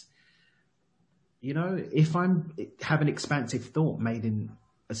concepts, if I'm having expansive thought made in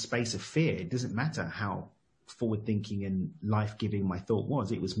a space of fear, it doesn't matter how forward thinking and life giving my thought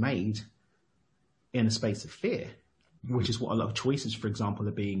was. It was made in a space of fear, which is what a lot of choices, for example,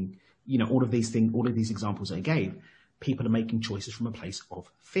 are being, all of these examples I gave, people are making choices from a place of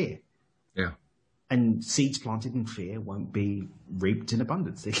fear. Yeah. And seeds planted in fear won't be reaped in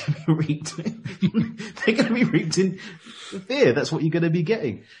abundance. They're going to be reaped in fear. That's what you're going to be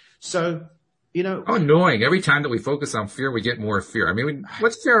getting. So You know, How annoying. Every time that we focus on fear, we get more fear. I mean,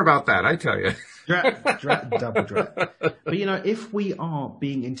 what's fair about that? I tell you. double drat. But you know, if we are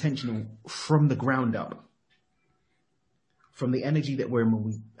being intentional from the ground up, from the energy that we're in when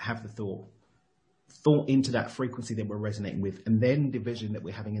we have the thought into that frequency that we're resonating with, and then the vision that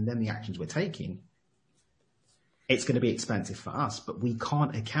we're having, and then the actions we're taking, it's going to be expansive for us, but we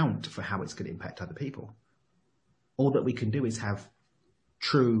can't account for how it's going to impact other people. All that we can do is have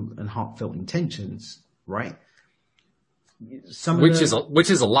true and heartfelt intentions, right? Which is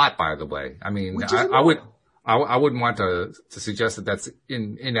a lot, by the way. I mean, I wouldn't want to suggest that that's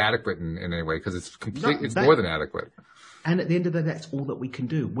inadequate in any way, because it's it's more than adequate. And at the end of the day, that's all that we can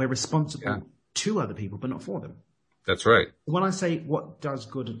do. We're responsible to other people, but not for them. That's right. When I say what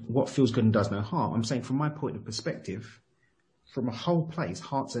feels good and does no harm, I'm saying from my point of perspective, from a whole place,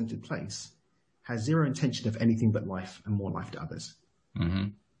 heart-centered place, has zero intention of anything but life and more life to others.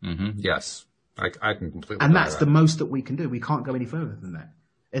 Mm-hmm. Mm-hmm. Yes. I can completely. And that's the most that we can do. We can't go any further than that.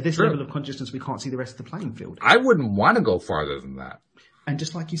 At this level of consciousness, we can't see the rest of the playing field. I wouldn't want to go farther than that. And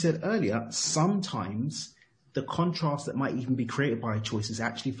just like you said earlier, sometimes the contrast that might even be created by a choice is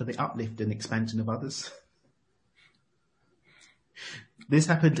actually for the uplift and expansion of others. This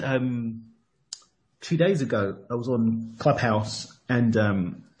happened 2 days ago. I was on Clubhouse, and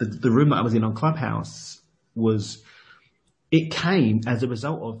the room that I was in on Clubhouse it came as a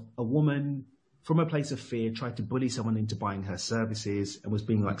result of a woman from a place of fear tried to bully someone into buying her services and was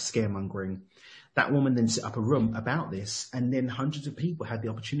being like scaremongering. That woman then set up a room about this, and then hundreds of people had the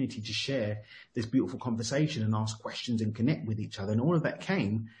opportunity to share this beautiful conversation and ask questions and connect with each other. And all of that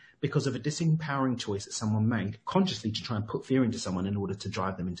came because of a disempowering choice that someone made consciously to try and put fear into someone in order to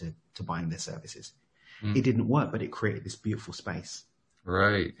drive them into buying their services. It didn't work, but it created this beautiful space.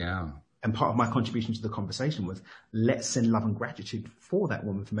 Right, yeah. And part of my contribution to the conversation was, let's send love and gratitude for that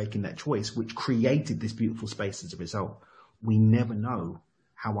woman for making that choice, which created this beautiful space as a result. We never know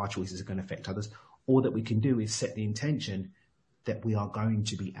how our choices are going to affect others. All that we can do is set the intention that we are going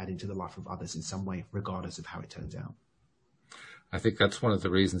to be adding to the life of others in some way, regardless of how it turns out. I think that's one of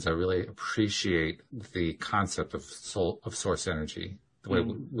the reasons I really appreciate the concept of source energy, the way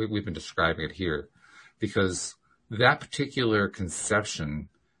we've been describing it here, because that particular conception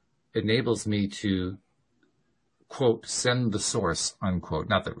enables me to, quote, send the source, unquote.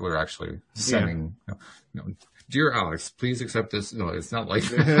 Not that we're actually sending, dear Alex, please accept this. No, it's not like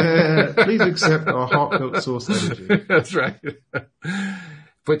please accept our heartfelt source energy. That's right.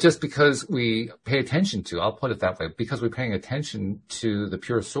 But just because we pay attention to, I'll put it that way, because we're paying attention to the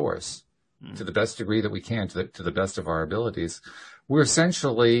pure source to the best degree that we can, to the best of our abilities, we're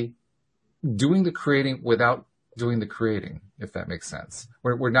essentially doing the creating without doing the creating, if that makes sense.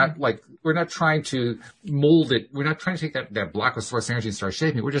 We're not trying to mold it. We're not trying to take that block of source energy and start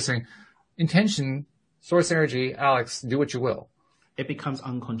shaping it. We're just saying, intention, source energy, Alex, do what you will. It becomes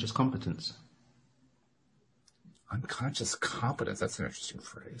unconscious competence. Unconscious competence. That's an interesting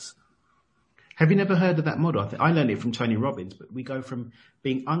phrase. Have you never heard of that model? I learned it from Tony Robbins, but we go from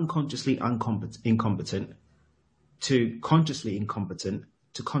being unconsciously incompetent to consciously incompetent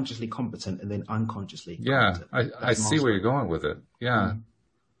to consciously competent and then unconsciously competent. Yeah, I see where you're going with it. Yeah.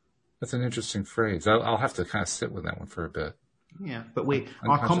 That's an interesting phrase. I'll have to kind of sit with that one for a bit. Yeah, but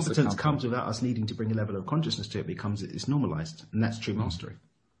our competence comes without us needing to bring a level of consciousness to it. It's normalized, and that's true mastery.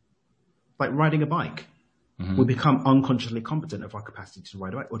 Like riding a bike. We become unconsciously competent of our capacity to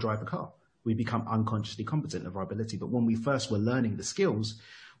ride a bike or drive a car. We become unconsciously competent of our ability. But when we first were learning the skills,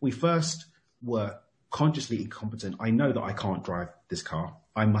 we first were consciously incompetent. I know that I can't drive this car.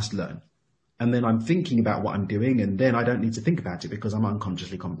 I must learn. And then I'm thinking about what I'm doing, and then I don't need to think about it because I'm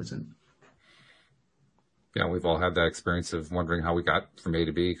unconsciously competent. Yeah, we've all had that experience of wondering how we got from A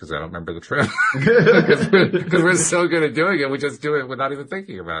to B because I don't remember the trip. Because we're so good at doing it, we just do it without even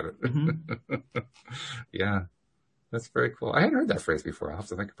thinking about it. Yeah, that's very cool. I hadn't heard that phrase before. I'll have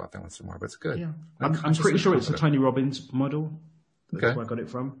to think about that one some more, but it's good. Yeah, I'm pretty sure it's a Tony Robbins model. That's where I got it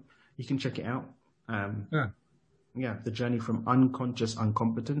from. You can check it out. Yeah, the journey from unconscious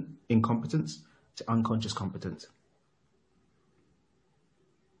incompetence to unconscious competence.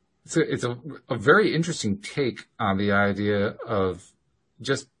 It's a very interesting take on the idea of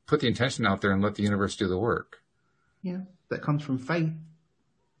just put the intention out there and let the universe do the work. Yeah, that comes from faith.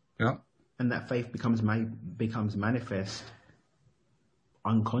 Yeah. And that faith becomes manifest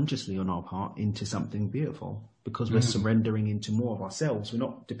unconsciously on our part into something beautiful because we're surrendering into more of ourselves. We're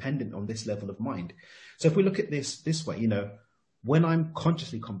not dependent on this level of mind. So if we look at this way, when I'm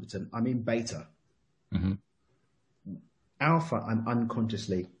consciously competent, I'm in beta. Alpha, I'm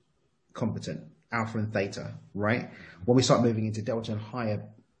unconsciously competent, alpha and theta, right? When we start moving into delta and higher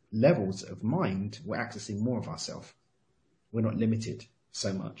levels of mind, we're accessing more of ourselves. We're not limited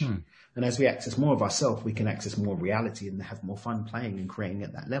so much. And as we access more of ourselves, we can access more reality and have more fun playing and creating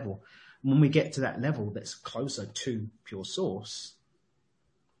at that level. And when we get to that level that's closer to pure source,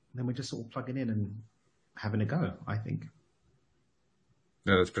 then we're just sort of plugging in and having a go, I think.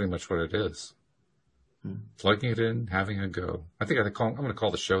 Yeah, that's pretty much what it is. Plugging it in, having a go. I think I'm going to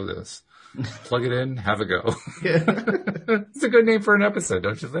call the show this. Plug it in, have a go. Yeah. It's a good name for an episode,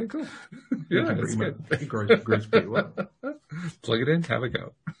 don't you think? Yeah, it's good. It grows pretty well. Plug it in, have a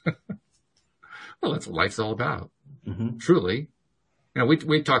go. Well, that's what life's all about. Truly. You know,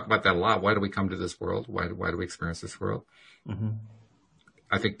 we talk about that a lot. Why do we come to this world? Why do we experience this world?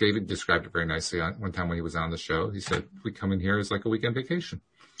 I think David described it very nicely one time when he was on the show. He said, we come in here as like a weekend vacation.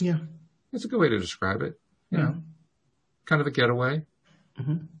 Yeah. That's a good way to describe it. You know, kind of a getaway.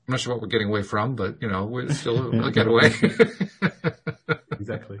 I'm not sure what we're getting away from, but, you know, we're still a getaway.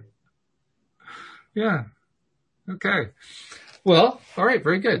 Exactly. Yeah. Okay. Well, all right.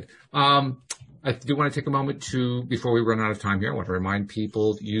 Very good. I do want to take a moment before we run out of time here, I want to remind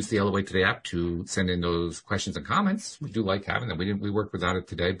people to use the LOA Today app to send in those questions and comments. We do like having them. We worked without it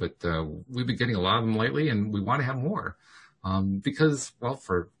today, but we've been getting a lot of them lately, and we want to have more. Because, well,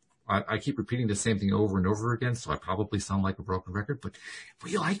 I keep repeating the same thing over and over again, so I probably sound like a broken record, but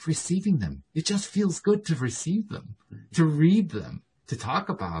we like receiving them. It just feels good to receive them, to read them, to talk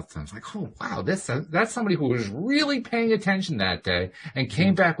about them. It's like, oh, wow, that's somebody who was really paying attention that day and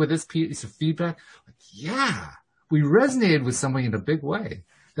came back with this piece of feedback. Like, yeah, we resonated with somebody in a big way.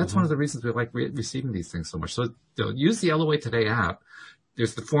 That's one of the reasons we like receiving these things so much. So use the LOA Today app.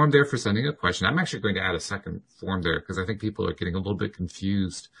 There's the form there for sending a question. I'm actually going to add a second form there because I think people are getting a little bit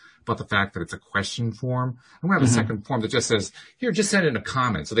confused about the fact that it's a question form. I'm going to have a second form that just says, here, just send in a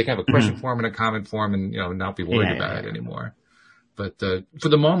comment. So they can have a question form and a comment form and, you know, not be worried about it anymore. But for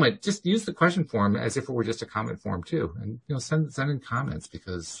the moment, just use the question form as if it were just a comment form too. And, you know, send in comments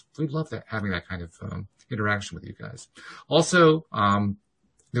because we'd love having that kind of interaction with you guys. Also,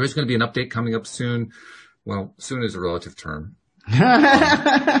 there is going to be an update coming up soon. Well, soon is a relative term.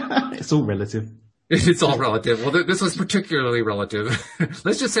 It's all relative. It's all relative. Well, this was particularly relative.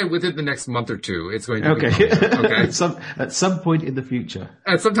 Let's just say within the next month or two, it's going to be coming, okay? At some point in the future.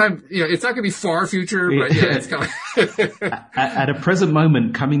 At some time, you know, it's not going to be far future, but yeah, it's coming. at a present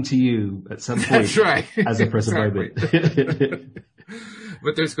moment, coming to you at some point. That's right. As a present moment.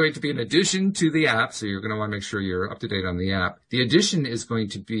 But there's going to be an addition to the app, so you're going to want to make sure you're up to date on the app. The addition is going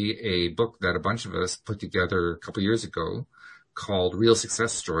to be a book that a bunch of us put together a couple years ago called Real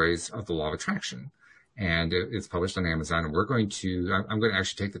Success Stories of the Law of Attraction. And it's published on Amazon. And I'm going to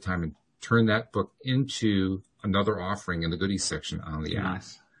actually take the time and turn that book into another offering in the goodies section on the app.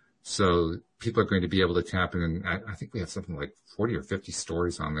 Nice. So people are going to be able to tap in. And I think we have something like 40 or 50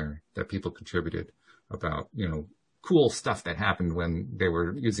 stories on there that people contributed about, you know, cool stuff that happened when they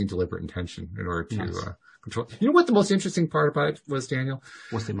were using deliberate intention in order to control. You know what the most interesting part about it was, Daniel?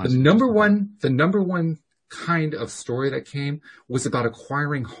 What's the number one kind of story that came was about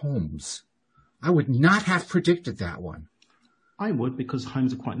acquiring homes. I would not have predicted that one. I would, because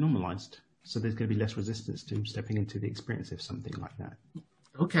homes are quite normalized. So there's going to be less resistance to stepping into the experience of something like that.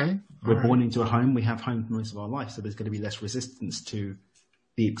 Okay. We're born into a home. We have homes most of our life. So there's going to be less resistance to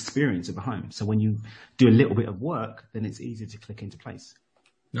the experience of a home. So when you do a little bit of work, then it's easier to click into place.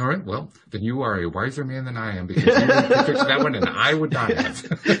 All right. Well, then you are a wiser man than I am because you predicted that one and I would not have.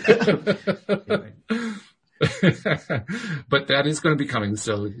 But that is going to be coming.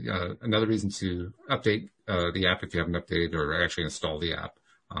 So another reason to update the app if you haven't updated or actually install the app.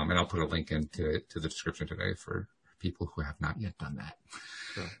 And I'll put a link into the description today for people who have not yet done that.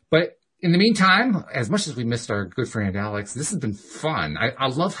 Sure. But in the meantime, as much as we missed our good friend Alex, this has been fun. I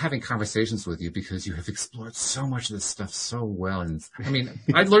love having conversations with you because you have explored so much of this stuff so well. And I mean,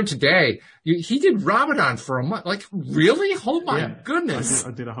 I learned today, he did Ramadan for a month. Like, really? Oh my goodness.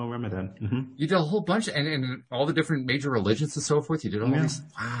 I did a whole Ramadan. Mm-hmm. You did a whole bunch and all the different major religions and so forth. You did all these.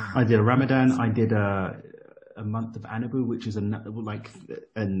 Wow. I did a Ramadan. I did a month of Anabu, which is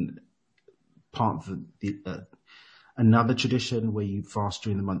part of the another tradition where you fast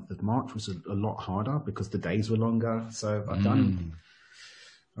during the month of March was a lot harder because the days were longer. So I've done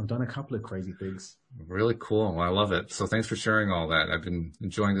a couple of crazy things. Really cool. I love it. So thanks for sharing all that. I've been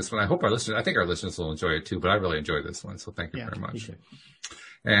enjoying this one. I think our listeners will enjoy it too, but I really enjoyed this one. So thank you very much.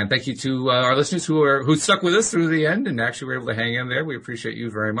 And thank you to our listeners who stuck with us through the end and actually were able to hang in there. We appreciate you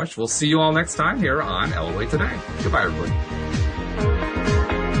very much. We'll see you all next time here on LOA Today. Goodbye, everybody.